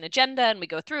 right? There's an agenda and we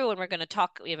go through and we're going to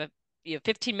talk. You have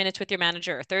 15 minutes with your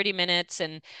manager or 30 minutes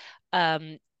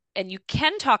um and you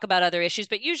can talk about other issues,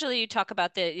 but usually you talk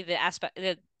about the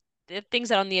things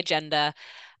that are on the agenda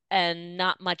and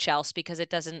not much else because it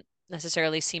doesn't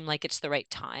necessarily seem like it's the right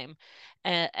time.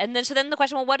 And then so then the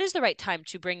question, well, what is the right time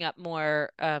to bring up more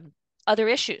other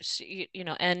issues?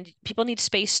 And people need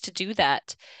space to do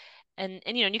that. And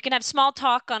you can have small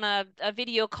talk on a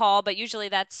video call, but usually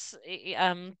that's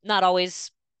not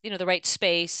always the right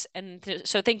space. And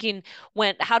so thinking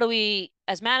when how do we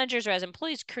as managers or as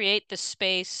employees create the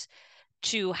space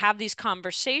to have these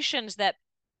conversations that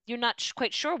you're not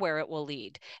quite sure where it will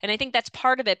lead. And I think that's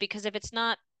part of it because if it's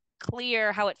not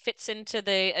clear how it fits into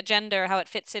the agenda or how it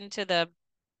fits into the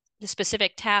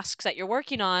specific tasks that you're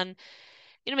working on,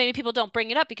 maybe people don't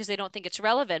bring it up because they don't think it's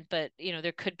relevant, but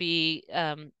there could be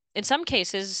in some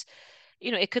cases,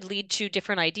 it could lead to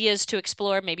different ideas to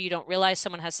explore. Maybe you don't realize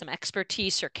someone has some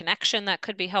expertise or connection that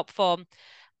could be helpful.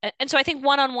 And so I think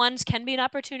one-on-ones can be an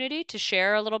opportunity to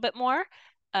share a little bit more,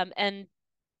 and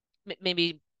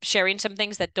maybe sharing some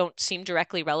things that don't seem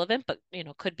directly relevant, but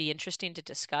could be interesting to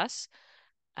discuss.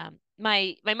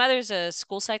 My mother's a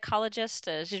school psychologist.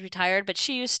 She's retired, but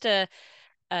she used to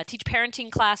teach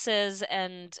parenting classes,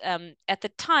 and at the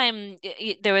time,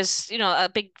 there was a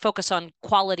big focus on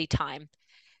quality time.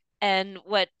 And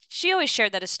what she always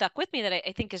shared that has stuck with me that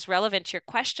I think is relevant to your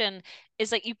question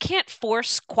is like you can't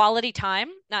force quality time,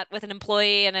 not with an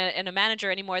employee and a manager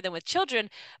any more than with children.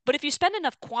 But if you spend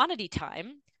enough quantity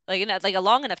time, like a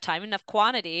long enough time, enough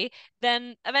quantity,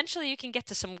 then eventually you can get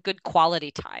to some good quality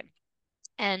time.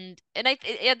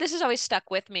 This has always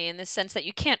stuck with me in the sense that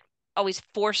you can't always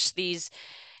force these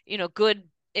good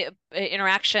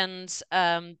interactions.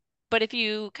 But if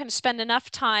you kind of spend enough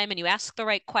time and you ask the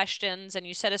right questions and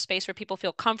you set a space where people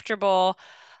feel comfortable,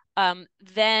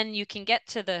 then you can get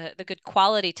to the good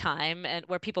quality time and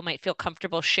where people might feel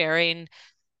comfortable sharing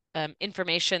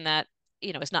information that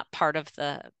is not part of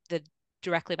the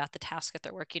directly about the task that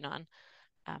they're working on.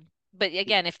 But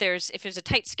again, if there's a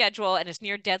tight schedule and it's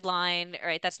near deadline,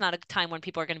 right, that's not a time when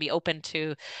people are going to be open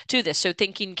to this. So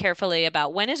thinking carefully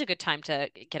about when is a good time to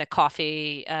get a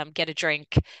coffee, get a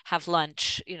drink, have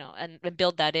lunch, and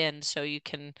build that in so you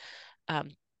can, um,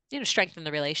 strengthen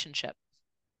the relationship.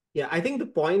 Yeah, I think the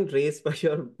point raised by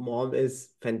your mom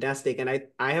is fantastic. And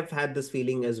I have had this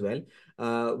feeling as well.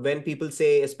 When people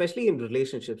say, especially in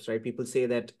relationships, right? People say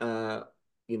that,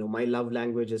 my love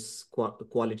language is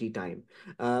quality time.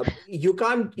 You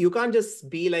can't just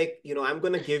be like, I'm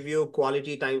going to give you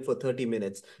quality time for 30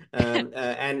 minutes. And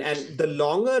the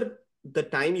longer the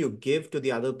time you give to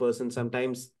the other person,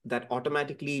 sometimes that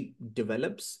automatically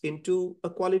develops into a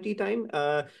quality time.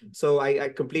 So I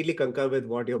completely concur with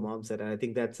what your mom said, and I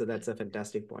think that's a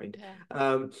fantastic point. Yeah.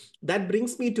 Um, that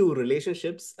brings me to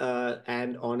relationships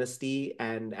and honesty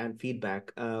and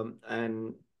feedback.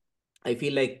 And I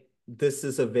feel like this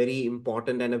is a very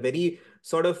important and a very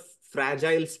sort of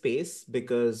fragile space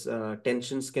because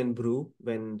tensions can brew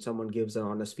when someone gives an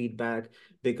honest feedback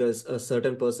because a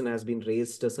certain person has been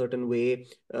raised a certain way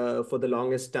for the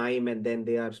longest time, and then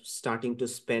they are starting to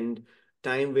spend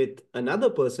time with another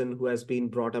person who has been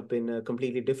brought up in a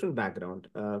completely different background.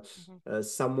 Mhm.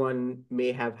 Someone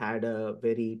may have had a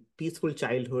very peaceful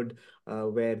childhood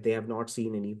where they have not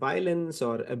seen any violence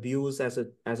or abuse as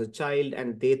a child,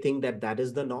 and they think that that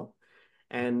is the norm.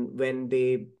 And when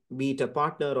they meet a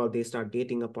partner or they start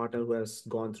dating a partner who has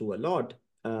gone through a lot,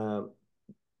 uh,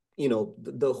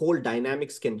 the whole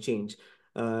dynamics can change.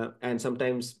 And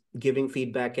sometimes giving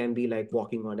feedback can be like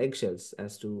walking on eggshells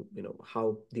as to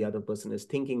how the other person is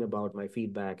thinking about my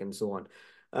feedback and so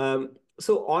on.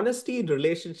 So honesty in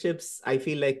relationships, I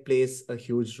feel like, plays a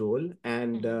huge role.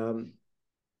 And Mhm.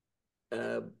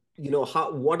 uh,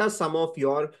 how what are some of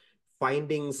your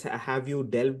findings? Have you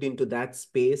delved into that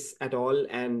space at all,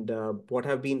 and what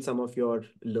have been some of your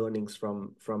learnings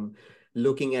from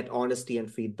looking at honesty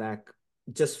and feedback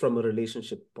just from a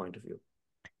relationship point of view?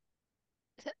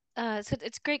 So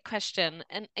it's a great question,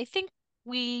 and I think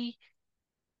we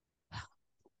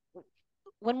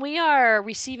when we are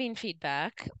receiving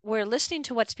feedback, we're listening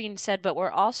to what's being said, but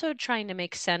we're also trying to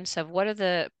make sense of what are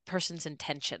the person's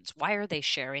intentions? Why are they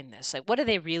sharing this? Like, what do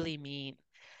they really mean?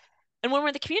 And when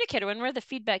we're the communicator, when we're the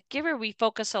feedback giver, we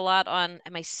focus a lot on,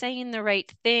 am I saying the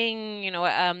right thing?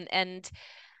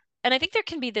 And I think there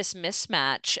can be this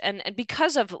mismatch. And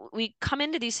because of we come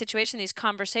into these situations, these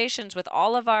conversations with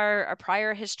all of our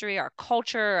prior history, our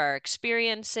culture, our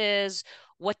experiences,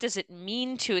 what does it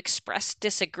mean to express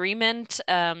disagreement?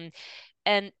 And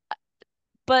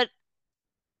but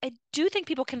I do think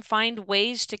people can find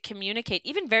ways to communicate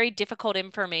even very difficult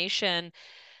information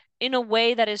in a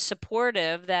way that is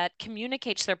supportive, that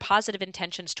communicates their positive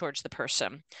intentions towards the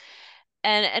person.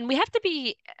 And we have to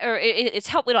be, or it's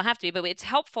help, we don't have to be, but it's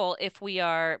helpful if we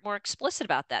are more explicit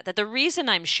about that. That the reason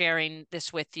I'm sharing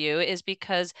this with you is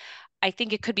because I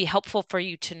think it could be helpful for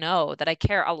you to know that I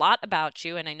care a lot about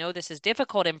you, and I know this is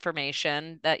difficult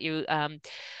information that you,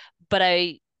 but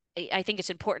I think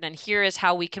it's important, and here is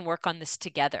how we can work on this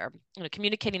together.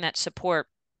 Communicating that support.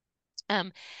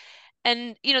 Um,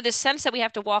 and this sense that we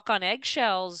have to walk on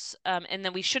eggshells, and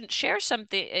then we shouldn't share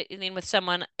something with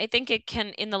someone, I think it can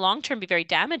in the long term be very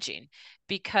damaging,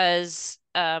 because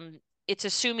it's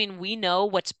assuming we know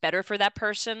what's better for that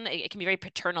person. It can be very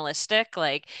paternalistic,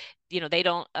 like they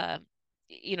don't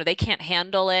they can't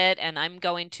handle it, and I'm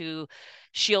going to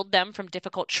shield them from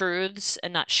difficult truths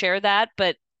and not share that.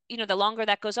 But the longer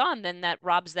that goes on, then that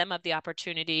robs them of the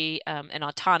opportunity, and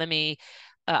autonomy,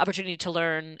 opportunity to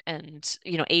learn, and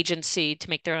agency to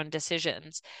make their own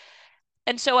decisions.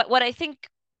 And so what I think,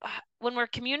 when we're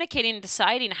communicating,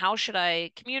 deciding how should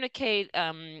I communicate,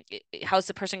 how's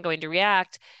the person going to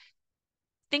react,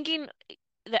 thinking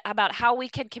about how we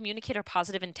can communicate our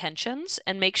positive intentions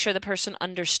and make sure the person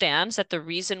understands that the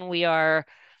reason we are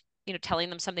telling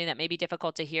them something that may be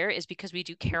difficult to hear is because we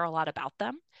do care a lot about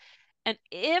them. And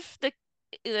if the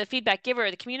feedback giver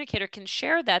or the communicator can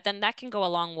share that, then that can go a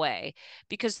long way.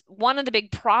 Because one of the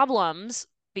big problems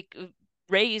be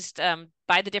raised,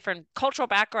 by the different cultural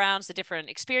backgrounds, the different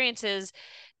experiences,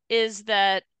 is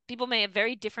that people may have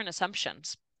very different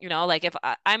assumptions. Like if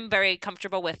I'm very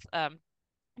comfortable with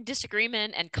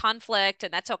disagreement and conflict,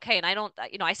 and that's okay. And I don't,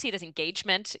 I see it as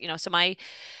engagement. So my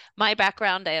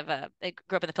background, I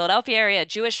grew up in the Philadelphia area, a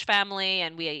Jewish family,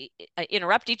 and we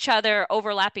interrupt each other,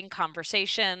 overlapping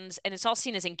conversations, and it's all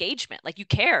seen as engagement. Like you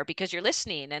care because you're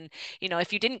listening. And,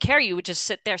 if you didn't care, you would just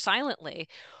sit there silently.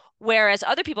 Whereas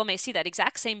other people may see that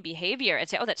exact same behavior and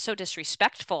say, oh, that's so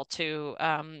disrespectful to,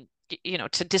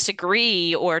 to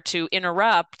disagree or to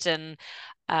interrupt. And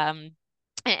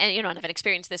and I've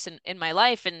experienced this in my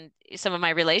life and some of my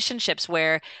relationships,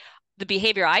 where the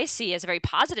behavior I see as a very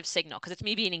positive signal, because it's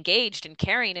me being engaged and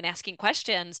caring and asking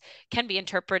questions, can be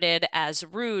interpreted as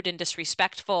rude and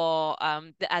disrespectful,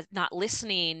 as not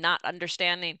listening, not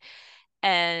understanding.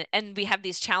 And we have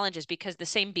these challenges because the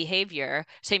same behavior,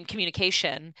 same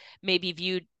communication may be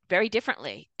viewed very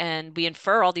differently. And we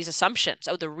infer all these assumptions.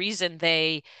 Oh, the reason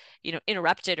they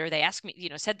interrupted, or they asked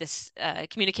me, said this,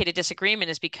 communicated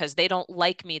disagreement, is because they don't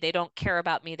like me, they don't care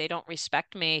about me, they don't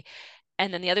respect me.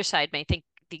 And then the other side may think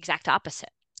the exact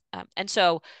opposite. And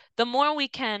so the more we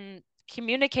can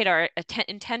communicate our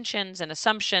intentions and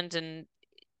assumptions, and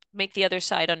make the other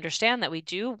side understand that we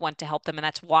do want to help them, and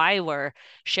that's why we're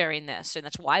sharing this, and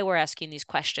that's why we're asking these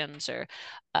questions, or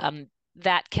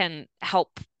that can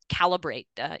help calibrate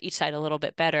each side a little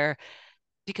bit better.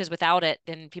 Because without it,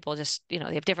 then people just, they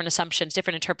have different assumptions,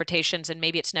 different interpretations, and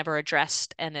maybe it's never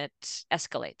addressed, and it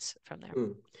escalates from there.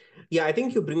 Mm. Yeah, I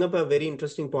think you bring up a very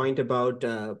interesting point about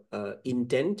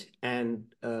intent and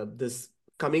this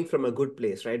coming from a good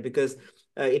place, right? Because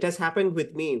it has happened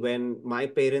with me when my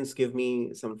parents give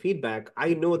me some feedback.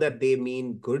 I know that they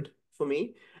mean good for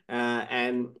me.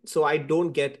 And so I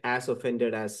don't get as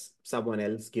offended as someone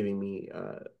else giving me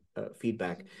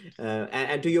feedback.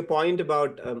 And to your point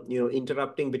about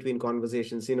interrupting between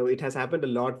conversations, it has happened a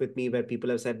lot with me where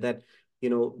people have said that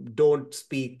don't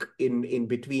speak in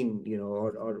between,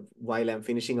 or while I'm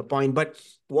finishing a point. But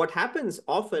what happens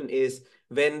often is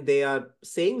when they are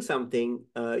saying something,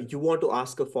 you want to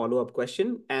ask a follow-up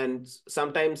question, and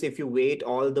sometimes if you wait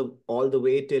all the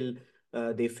way till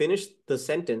they finish the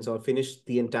sentence or finish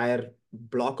the entire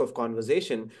block of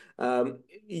conversation,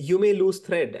 you may lose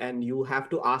thread, and you have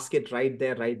to ask it right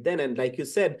there, right then. And like you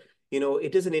said,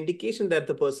 it is an indication that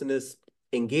the person is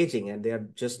engaging and they are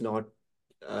just not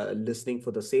listening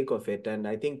for the sake of it. And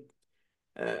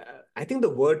uh, I think the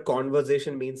word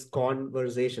conversation means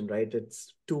conversation, right?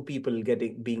 It's two people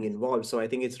being involved. So I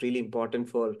think it's really important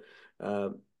for uh,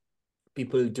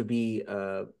 people to be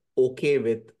okay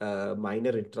with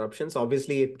minor interruptions.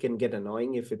 Obviously, it can get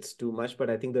annoying if it's too much, but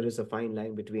I think there is a fine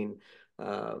line between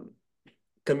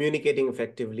communicating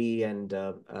effectively and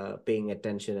paying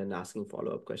attention and asking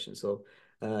follow-up questions. So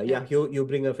Yeah. yeah, you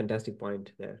bring a fantastic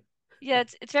point there. Yeah,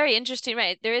 it's very interesting,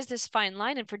 right? There is this fine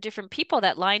line, and for different people,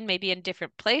 that line may be in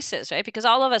different places, right? Because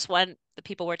all of us want the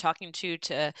people we're talking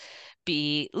to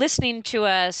be listening to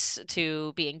us,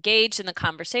 to be engaged in the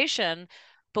conversation.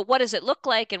 But what does it look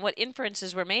like, and what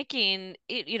inferences we're making?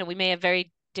 We may have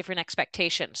very different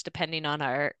expectations depending on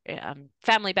our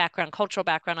family background, cultural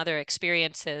background, other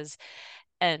experiences.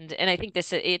 And I think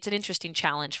this it's an interesting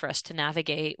challenge for us to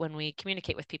navigate when we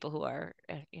communicate with people who are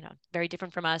very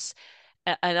different from us,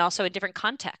 and also in different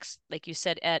contexts. Like you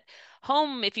said, at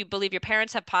home, if you believe your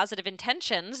parents have positive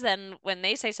intentions, then when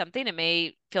they say something, it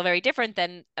may feel very different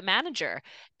than a manager.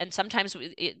 And sometimes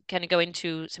it kind of go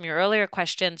into some of your earlier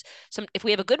questions. If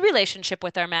we have a good relationship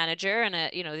with our manager and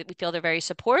we feel they're very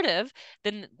supportive,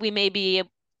 then we may be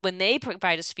when they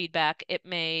provide us feedback, it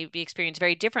may be experienced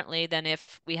very differently than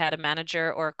if we had a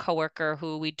manager or a coworker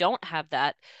who we don't have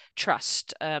that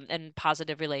trust and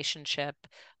positive relationship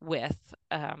with.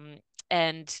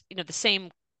 And the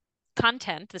same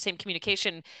content, the same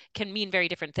communication can mean very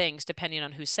different things depending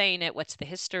on who's saying it, what's the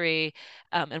history,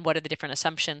 and what are the different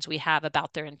assumptions we have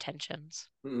about their intentions.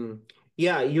 Mm.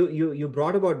 Yeah, you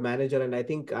brought about manager, and I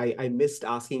think I missed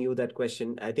asking you that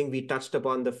question. I think we touched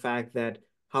upon the fact that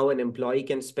how an employee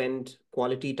can spend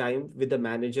quality time with the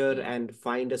manager Mm. and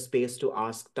find a space to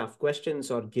ask tough questions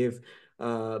or give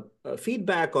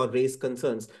feedback or raise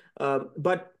concerns.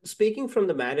 But speaking from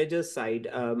the manager's side,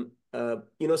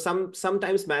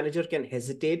 sometimes manager can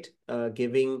hesitate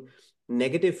giving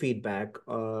negative feedback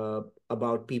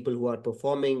about people who are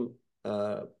performing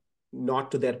not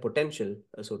to their potential,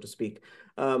 so to speak.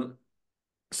 Um,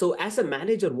 so as a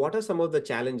manager, what are some of the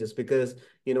challenges? Because,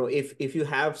 if you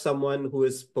have someone who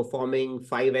is performing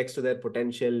 5x to their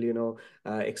potential,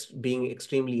 being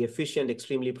extremely efficient,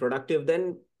 extremely productive,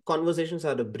 then conversations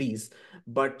are a breeze.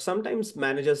 But sometimes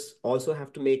managers also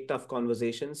have to make tough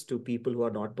conversations to people who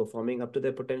are not performing up to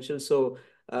their potential. So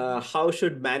Mhm. how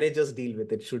should managers deal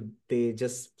with it? Should they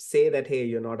just say that, hey,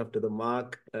 you're not up to the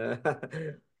mark?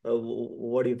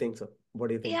 What do you think so? What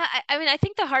do you think? Yeah, I mean, I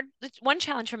think one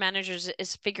challenge for managers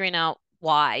is figuring out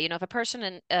why. If a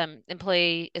person and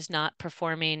employee is not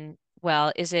performing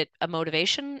well, is it a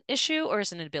motivation issue or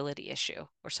is it an ability issue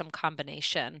or some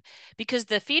combination? Because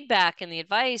the feedback and the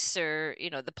advice or,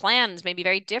 the plans may be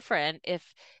very different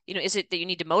if, is it that you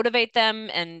need to motivate them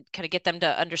and kind of get them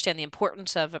to understand the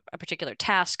importance of a particular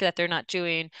task that they're not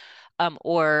doing,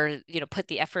 or, put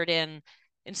the effort in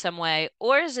some way,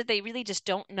 or is it they really just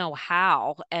don't know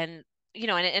how? And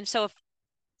so if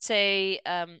say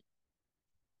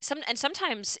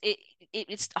sometimes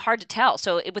it's hard to tell.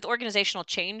 So with organizational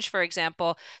change, for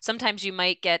example, sometimes you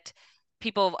might get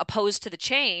people opposed to the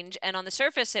change, and on the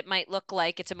surface it might look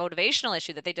like it's a motivational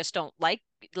issue that they just don't like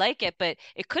it, but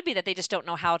it could be that they just don't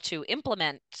know how to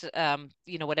implement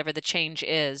whatever the change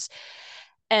is.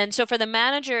 And so for the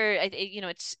manager,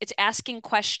 it's asking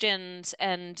questions,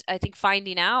 and I think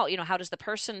finding out, how does the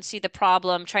person see the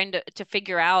problem, trying to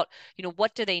figure out,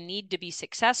 what do they need to be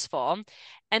successful,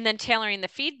 and then tailoring the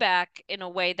feedback in a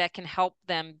way that can help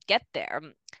them get there.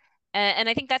 And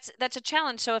I think that's a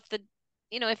challenge. So if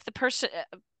the person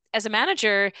as a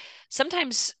manager,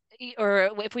 sometimes or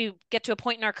if we get to a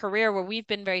point in our career where we've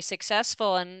been very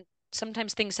successful and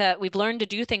sometimes things that we've learned to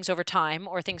do things over time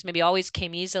or things maybe always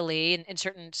came easily in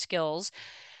certain skills,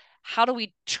 how do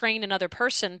we train another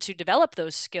person to develop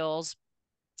those skills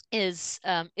is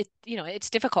it's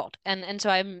difficult. And so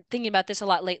I'm thinking about this a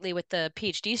lot lately with the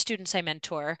PhD students I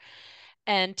mentor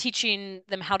and teaching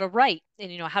them how to write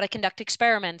and how to conduct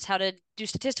experiments, how to do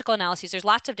statistical analyses. There's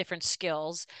lots of different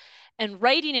skills. And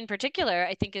writing in particular,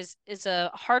 I think is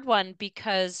a hard one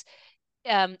because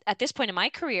at this point in my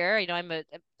career,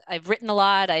 I've written a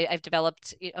lot. I've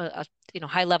developed a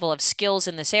high level of skills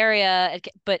in this area,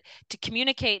 but to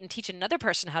communicate and teach another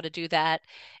person how to do that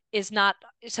is not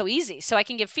so easy. So I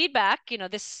can give feedback,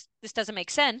 this doesn't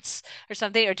make sense or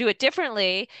something, or do it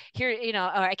differently here, or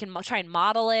I can try and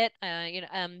model it,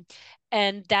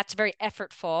 and that's very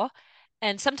effortful.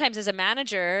 And sometimes as a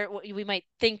manager, we might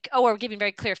think, oh, we're giving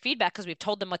very clear feedback because we've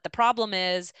told them what the problem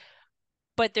is,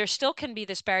 but there still can be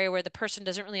this barrier where the person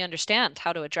doesn't really understand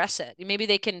how to address it. Maybe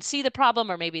they can see the problem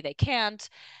or maybe they can't.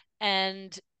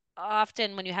 And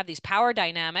often when you have these power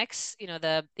dynamics,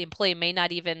 the employee may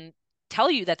not even tell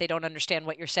you that they don't understand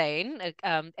what you're saying.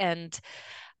 And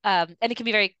it can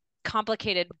be very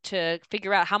complicated to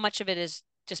figure out how much of it is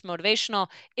just motivational.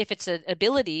 If it's an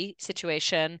ability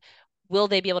situation, will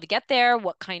they be able to get there?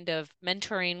 What kind of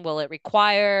mentoring will it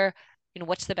require?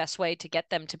 What's the best way to get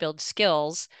them to build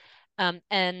skills? And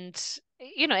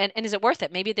is it worth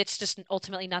it? Maybe that's just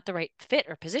ultimately not the right fit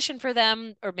or position for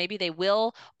them, or maybe they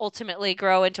will ultimately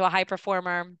grow into a high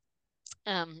performer.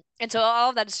 And so all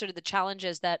of that is sort of the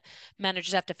challenges that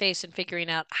managers have to face in figuring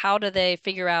out how do they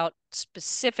figure out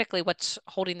specifically what's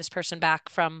holding this person back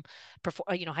from,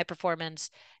 high performance,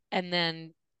 and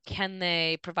then can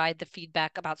they provide the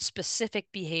feedback about specific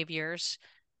behaviors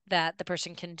that the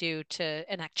person can do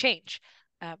to enact change.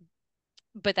 Um,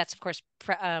 but that's of course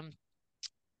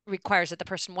requires that the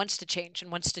person wants to change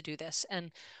and wants to do this.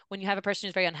 And when you have a person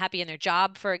who's very unhappy in their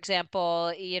job, for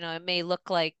example, it may look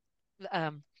like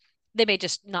um, they may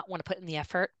just not want to put in the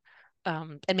effort.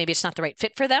 And maybe it's not the right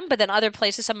fit for them. But then other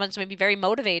places, someone's maybe very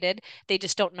motivated. They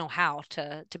just don't know how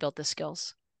to build the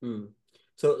skills. Hmm.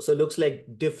 So looks like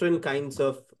different kinds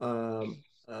of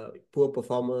poor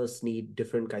performers need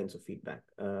different kinds of feedback.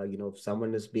 If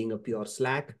someone is being a pure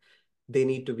slack, they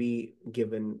need to be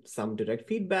given some direct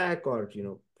feedback, or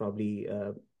probably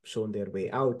shown their way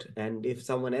out. And if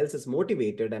someone else is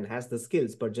motivated and has the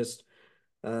skills, but just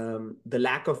the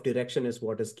lack of direction is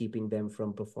what is keeping them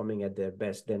from performing at their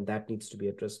best, then that needs to be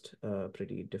addressed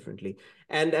pretty differently.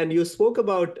 And you spoke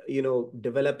about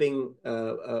developing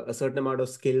a certain amount of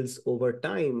skills over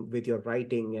time with your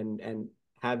writing, and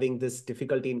having this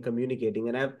difficulty in communicating.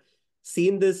 And I've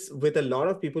seen this with a lot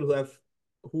of people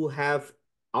who have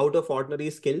out of ordinary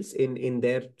skills in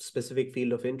their specific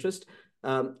field of interest.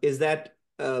 Is that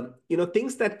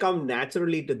things that come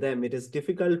naturally to them, it is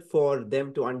difficult for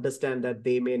them to understand that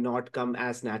they may not come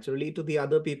as naturally to the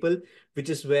other people, which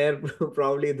is where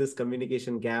probably this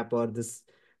communication gap or this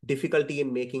difficulty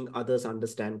in making others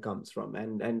understand comes from.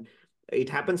 And it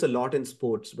happens a lot in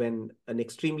sports. When an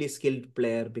extremely skilled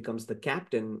player becomes the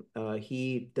captain,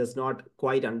 he does not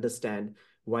quite understand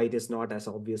why it is not as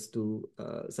obvious to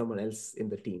someone else in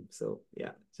the team. So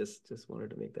yeah, just wanted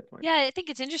to make that point. Yeah, I think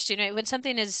it's interesting, right? When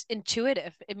something is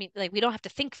intuitive, I mean, like we don't have to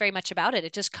think very much about it.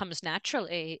 It just comes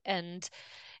naturally. And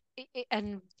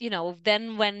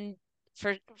then when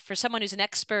for someone who's an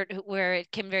expert where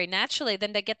it came very naturally,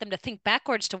 then they get them to think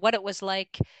backwards to what it was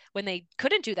like when they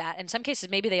couldn't do that. In some cases,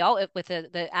 maybe they all with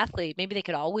the athlete, maybe they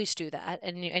could always do that.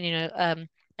 And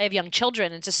I have young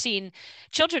children, and just seeing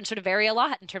children sort of vary a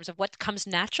lot in terms of what comes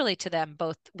naturally to them,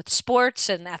 both with sports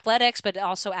and athletics, but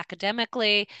also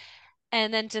academically.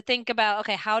 And then to think about,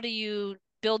 okay, how do you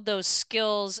build those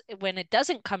skills when it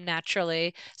doesn't come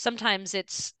naturally? Sometimes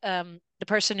it's the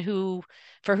person who,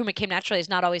 for whom it came naturally, is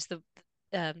not always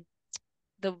um,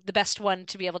 the best one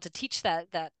to be able to teach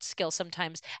that skill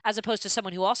sometimes, as opposed to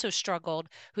someone who also struggled,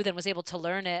 who then was able to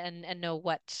learn it and know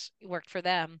what worked for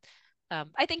them.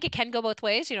 I think it can go both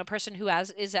ways. A person who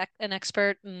is an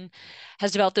expert and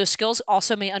has developed those skills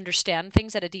also may understand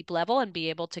things at a deep level and be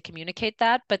able to communicate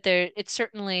that. But it's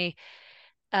certainly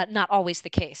not always the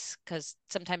case, because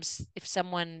sometimes if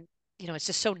someone, it's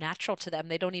just so natural to them,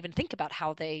 they don't even think about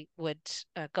how they would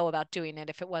go about doing it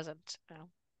if it wasn't.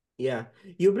 Yeah,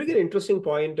 you bring an interesting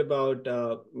point about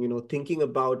thinking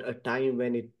about a time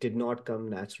when it did not come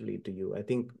naturally to you. I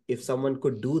think if someone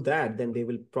could do that, then they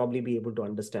will probably be able to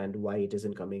understand why it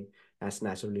isn't coming as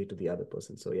naturally to the other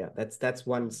person. So yeah, that's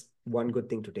Mm. one good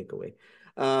thing to take away.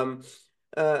 Um,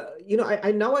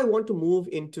 I now I want to move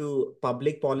into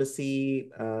public policy,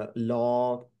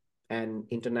 law, and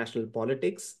international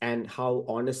politics, and how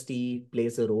honesty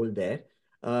plays a role there.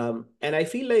 And I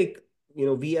feel like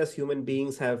we as human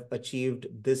beings have achieved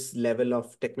this level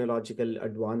of technological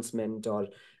advancement, or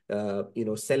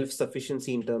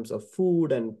self-sufficiency in terms of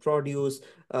food and produce,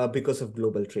 because of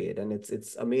global trade. And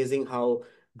it's amazing how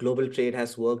global trade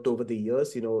has worked over the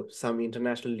years. Some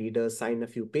international leaders sign a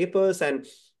few papers, and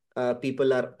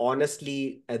people are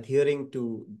honestly adhering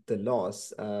to the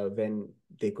laws when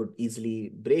they could easily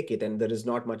break it, and there is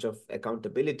not much of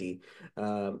accountability.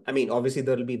 I mean, obviously,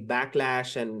 there will be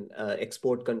backlash and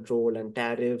export control and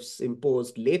tariffs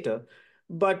imposed later,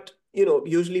 but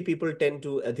usually people tend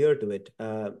to adhere to it,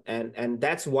 and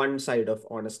that's one side of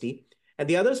honesty. And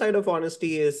the other side of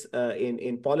honesty is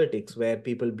in politics, where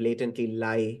people blatantly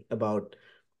lie about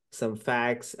some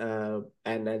facts,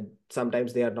 and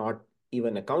sometimes they are not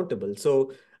even accountable.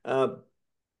 So,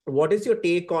 what is your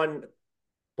take on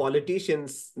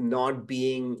politicians not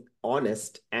being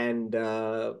honest, and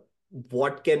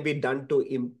what can be done to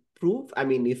improve? I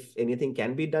mean, if anything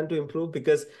can be done to improve,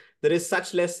 because there is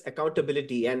such less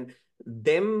accountability, and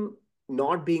them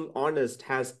not being honest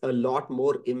has a lot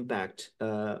more impact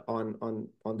on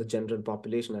the general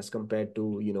population, as compared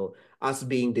to us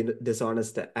being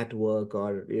dishonest at work,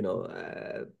 or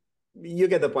you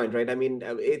get the point, right? I mean,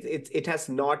 it has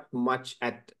not much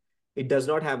at it does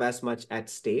not have as much at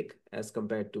stake as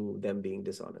compared to them being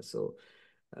dishonest. So,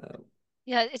 uh,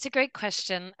 Yeah, it's a great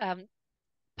question.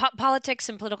 Politics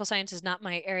and political science is not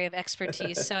my area of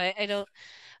expertise, so I don't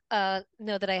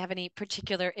know that I have any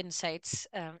particular insights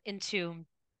into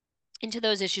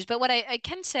those issues. But what I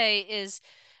can say is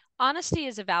honesty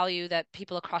is a value that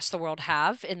people across the world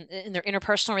have in their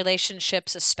interpersonal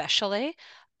relationships, especially.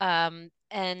 And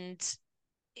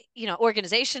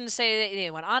organizations say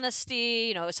they want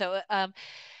honesty. So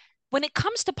when it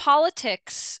comes to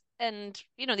politics, and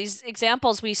these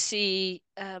examples we see,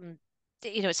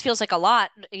 it feels like a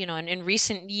lot, in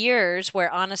recent years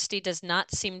where honesty does not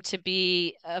seem to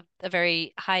be a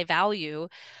very high value.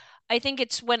 I think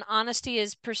it's when honesty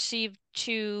is perceived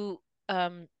to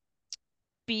um,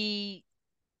 be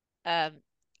um,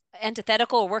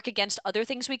 antithetical or work against other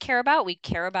things we care about. We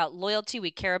care about loyalty.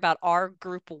 We care about our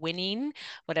group winning,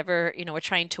 whatever, we're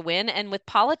trying to win. And with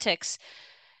politics,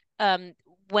 um,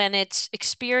 when it's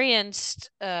experienced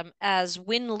as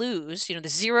win-lose, the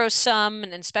zero sum,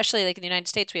 and especially like in the United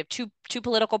States, we have two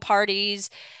political parties,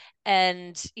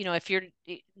 and if you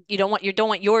don't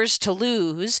want yours to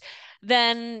lose,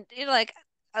 then like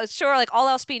sure, like all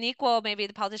else being equal, maybe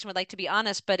the politician would like to be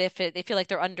honest, but if they feel like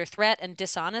they're under threat and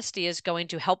dishonesty is going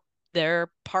to help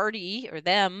their party or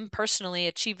them personally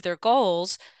achieve their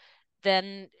goals,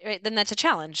 then right, then that's a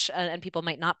challenge, and people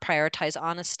might not prioritize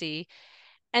honesty.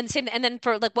 And then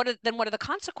for like what are the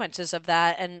consequences of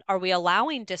that? And are we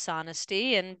allowing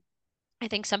dishonesty? And I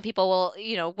think some people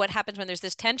will, what happens when there's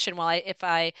this tension? Well, if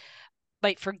I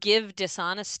might forgive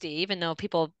dishonesty, even though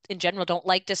people in general don't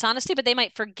like dishonesty, but they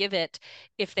might forgive it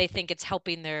if they think it's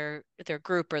helping their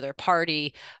group or their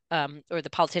party, or the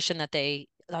politician that they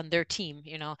on their team,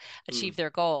 Mm, achieve their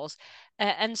goals.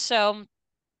 And so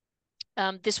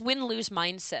this win-lose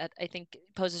mindset, I think,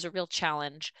 poses a real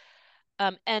challenge.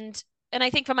 And I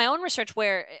think from my own research,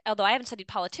 where although I haven't studied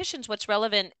politicians, what's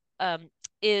relevant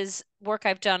is work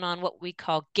I've done on what we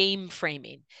call game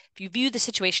framing. If you view the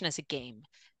situation as a game,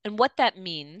 and what that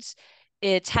means,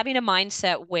 it's having a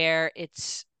mindset where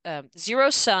it's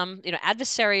zero sum,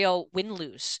 adversarial win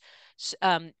lose,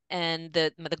 and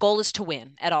the goal is to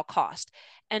win at all cost.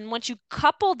 And once you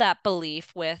couple that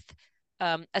belief with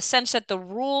a sense that the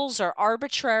rules are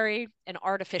arbitrary and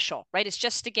artificial, right? It's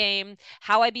just a game.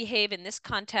 How I behave in this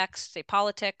context, say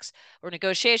politics or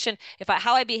negotiation,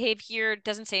 how I behave here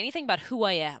doesn't say anything about who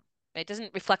I am. Right? It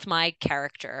doesn't reflect my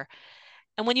character.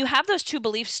 And when you have those two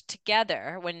beliefs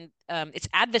together, when it's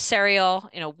adversarial,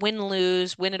 win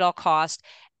lose, win at all cost,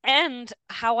 and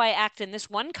how I act in this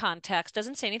one context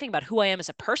doesn't say anything about who I am as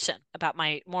a person, about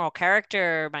my moral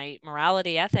character, my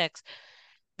morality, ethics.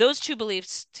 Those two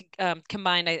beliefs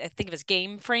combined, I think of as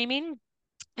game framing,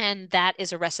 and that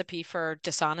is a recipe for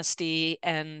dishonesty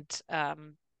and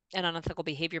unethical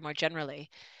behavior more generally.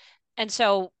 And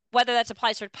so whether that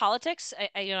applies for politics,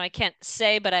 I can't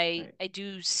say, but I right. I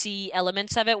do see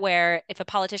elements of it where if a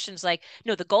politician's like,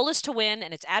 no, the goal is to win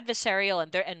and it's adversarial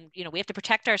and we have to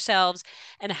protect ourselves,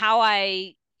 and how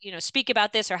I speak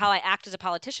about this or how I act as a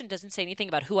politician doesn't say anything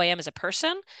about who I am as a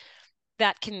person,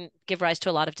 that can give rise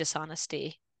to a lot of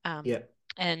dishonesty. Um, Yeah.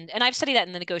 and I've studied that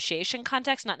in the negotiation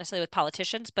context, not necessarily with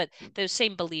politicians, but those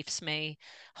same beliefs may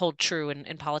hold true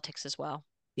in politics as well.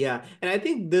 Yeah, and I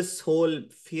think this whole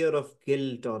fear of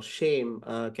guilt or shame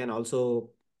can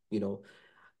also, you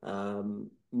know,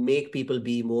 make people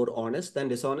be more honest than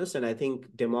dishonest. And I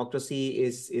think democracy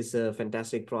is a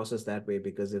fantastic process that way,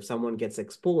 because if someone gets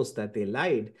exposed that they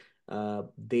lied,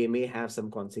 they may have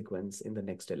some consequence in the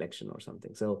next election or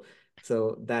something. So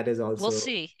that is We'll also.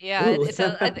 see. Yeah, Ooh.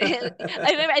 I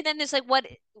remember, and then there's like what,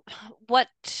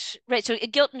 right? So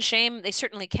guilt and shame, they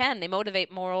certainly can. They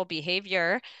motivate moral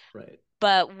behavior. Right.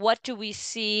 But what do we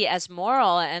see as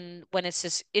moral? And when it's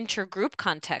this intergroup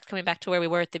context, coming back to where we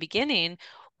were at the beginning,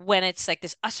 when it's like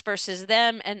this us versus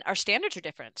them, and our standards are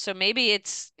different. So maybe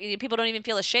it's people don't even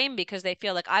feel ashamed because they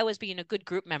feel like I was being a good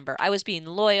group member, I was being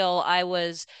loyal, I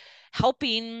was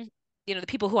helping, the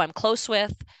people who I'm close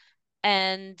with,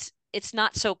 and it's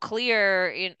not so clear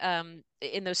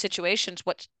in those situations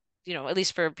what at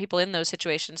least for people in those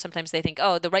situations, sometimes they think,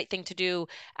 oh, the right thing to do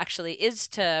actually is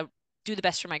to do the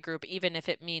best for my group, even if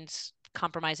it means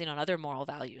compromising on other moral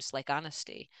values like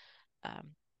honesty.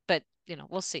 But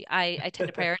we'll see. I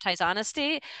tend to prioritize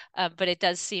honesty, but it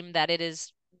does seem that it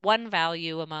is one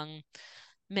value among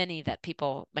many that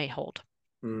people may hold.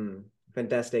 Hmm.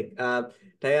 Fantastic.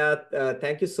 Taya,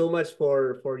 thank you so much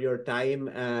for your time.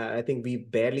 I think we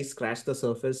barely scratched the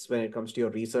surface when it comes to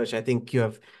your research. I think you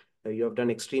have done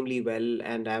extremely well,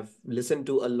 and I've listened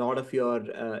to a lot of your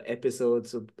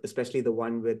episodes, especially the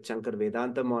one with Shankar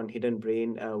Vedantam on hidden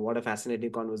brain. What a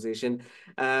fascinating conversation!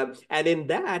 And in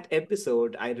that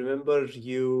episode, I remember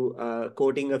you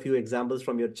quoting a few examples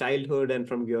from your childhood and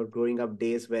from your growing up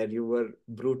days where you were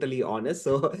brutally honest.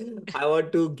 So I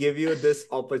want to give you this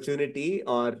opportunity,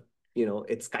 or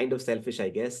it's kind of selfish, I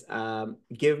guess.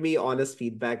 Give me honest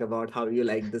feedback about how you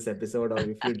liked this episode or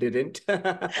if you didn't.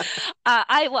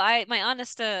 My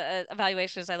honest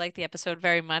evaluation is I like the episode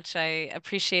very much. I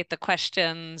appreciate the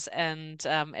questions and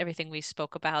everything we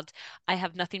spoke about. I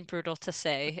have nothing brutal to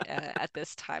say at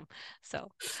this time. So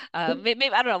maybe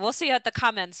I don't know. We'll see what the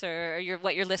comments or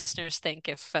what your listeners think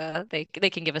if they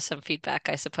can give us some feedback,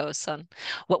 I suppose, on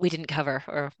what we didn't cover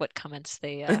or what comments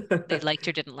they liked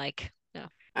or didn't like. Yeah.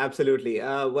 Absolutely.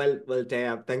 Well,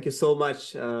 Taya, thank you so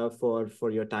much for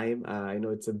your time. I know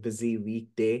it's a busy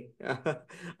weekday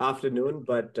afternoon,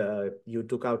 but you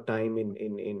took out time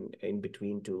in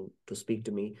between to speak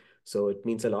to me, so it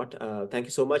means a lot. Thank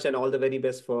you so much, and all the very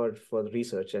best for the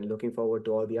research. And looking forward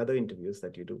to all the other interviews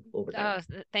that you do over time.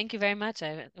 Thank you very much.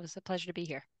 It was a pleasure to be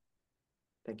here.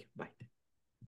 Thank you. Bye.